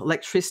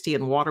 electricity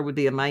and water would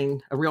be a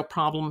real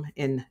problem.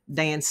 And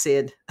Dan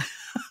said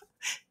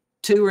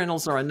 2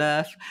 rentals are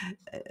enough.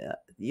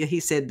 He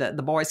said that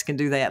the boys can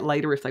do that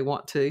later if they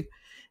want to.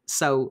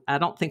 So I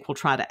don't think we'll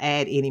try to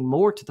add any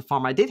more to the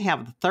farm. I did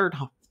have the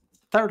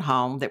third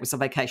home that was a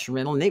vacation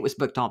rental, and it was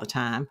booked all the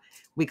time.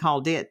 We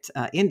called it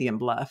Indian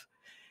Bluff.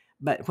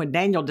 But when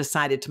Daniel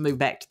decided to move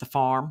back to the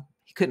farm,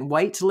 He couldn't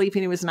wait to leave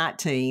when he was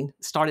 19,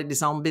 started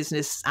his own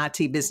business,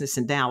 IT business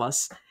in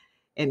Dallas,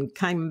 and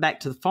came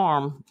back to the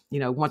farm,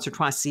 once or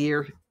twice a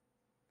year.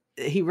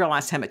 He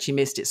realized how much he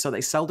missed it. So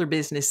they sold their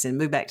business and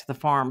moved back to the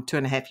farm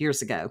 2.5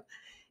 years ago.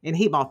 And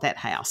he bought that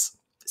house.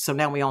 So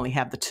now we only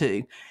have the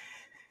 2.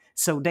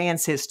 So Dan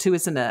says 2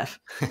 is enough.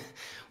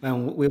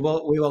 Well, we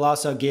will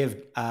also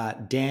give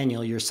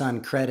Daniel, your son,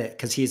 credit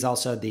because he's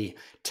also the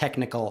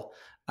technical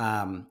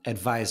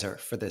advisor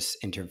for this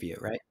interview,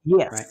 right?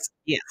 Yes. Right?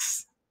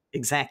 Yes,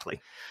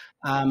 exactly.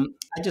 I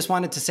just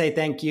wanted to say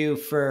thank you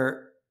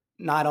for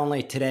not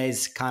only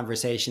today's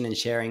conversation and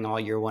sharing all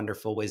your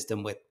wonderful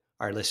wisdom with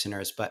our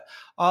listeners, but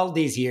all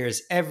these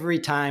years, every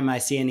time I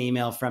see an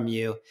email from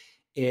you,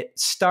 it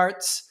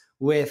starts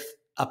with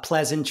a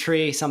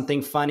pleasantry,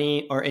 something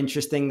funny or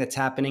interesting that's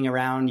happening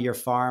around your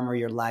farm or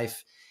your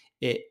life.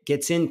 It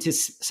gets into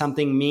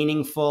something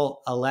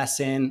meaningful, a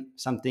lesson,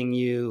 something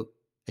you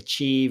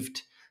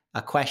achieved,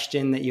 a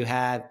question that you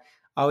had,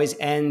 always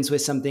ends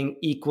with something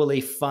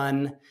equally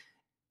fun.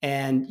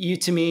 And you,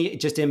 to me,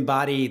 just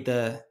embody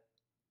the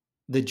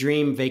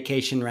dream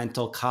vacation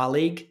rental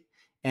colleague.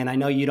 And I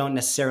know you don't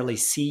necessarily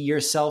see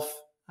yourself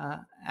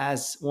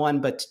as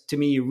one, but to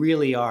me, you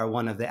really are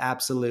one of the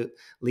absolute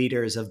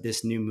leaders of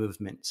this new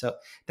movement. So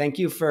thank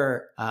you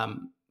for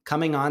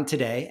coming on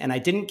today. And I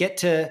didn't get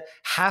to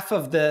half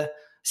of the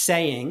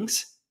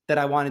sayings that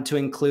I wanted to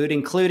include,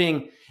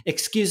 including,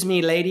 "Excuse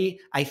me, lady,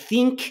 I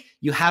think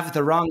you have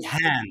the wrong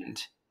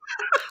hand."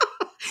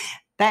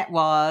 That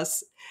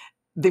was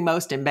the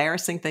most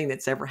embarrassing thing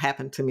that's ever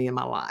happened to me in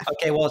my life.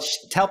 Okay, well,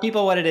 tell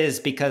people what it is,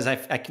 because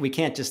we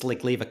can't just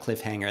leave a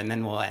cliffhanger and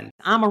then we'll end.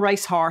 I'm a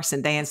racehorse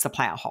and Dan's the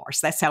plow horse.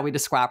 That's how we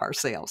describe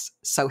ourselves.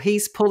 So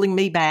he's pulling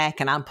me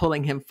back and I'm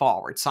pulling him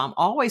forward. So I'm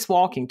always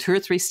walking 2 or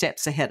 3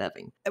 steps ahead of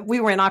him. We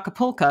were in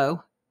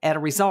Acapulco at a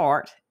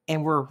resort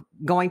and we're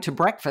going to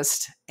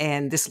breakfast,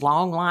 and this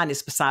long line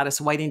is beside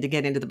us waiting to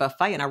get into the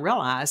buffet. And I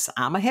realize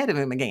I'm ahead of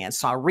him again.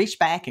 So I reach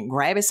back and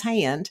grab his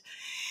hand.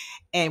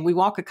 And we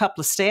walk a couple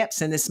of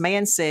steps, and this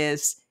man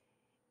says,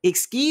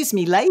 "Excuse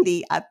me,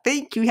 lady, I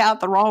think you have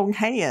the wrong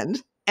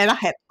hand." And I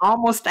had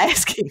almost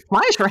asked him,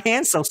 "Why is your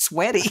hand so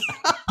sweaty?"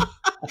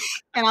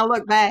 And I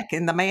looked back,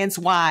 and the man's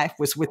wife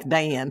was with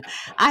Dan.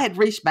 I had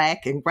reached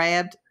back and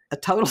grabbed a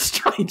total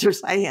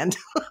stranger's hand.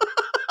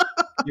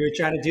 You were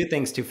trying to do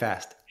things too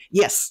fast.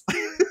 Yes.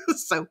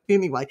 So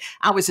anyway,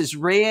 I was as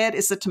red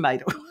as a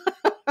tomato.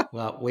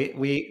 Well,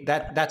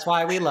 that's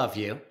why we love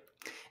you.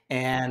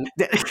 And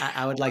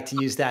I would like to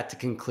use that to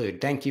conclude.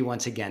 Thank you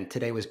once again.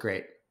 Today was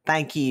great.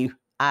 Thank you.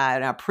 I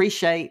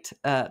appreciate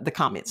the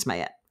comments,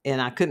 Matt.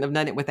 And I couldn't have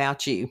done it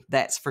without you.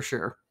 That's for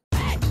sure.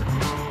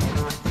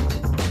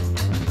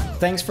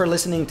 Thanks for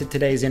listening to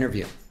today's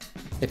interview.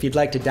 If you'd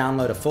like to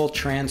download a full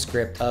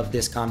transcript of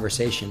this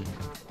conversation,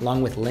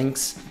 along with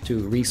links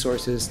to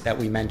resources that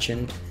we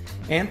mentioned,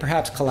 and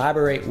perhaps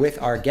collaborate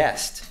with our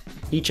guest,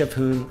 each of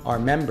whom are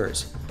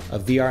members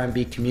of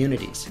VRMB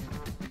communities,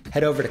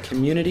 head over to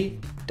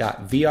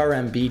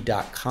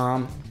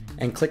community.vrmb.com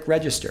and click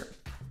register.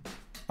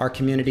 Our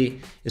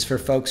community is for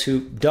folks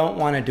who don't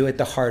want to do it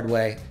the hard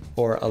way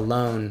or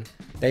alone.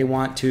 They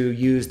want to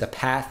use the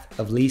path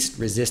of least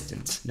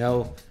resistance.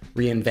 No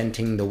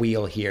reinventing the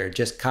wheel here,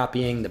 just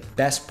copying the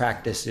best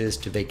practices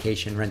to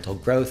vacation rental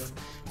growth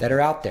that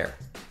are out there.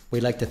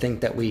 We like to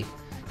think that we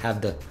have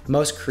the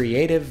most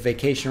creative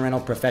vacation rental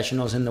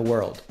professionals in the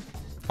world,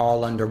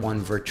 all under one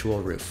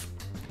virtual roof.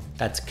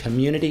 That's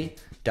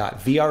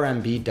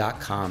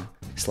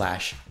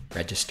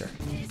community.vrmb.com/register.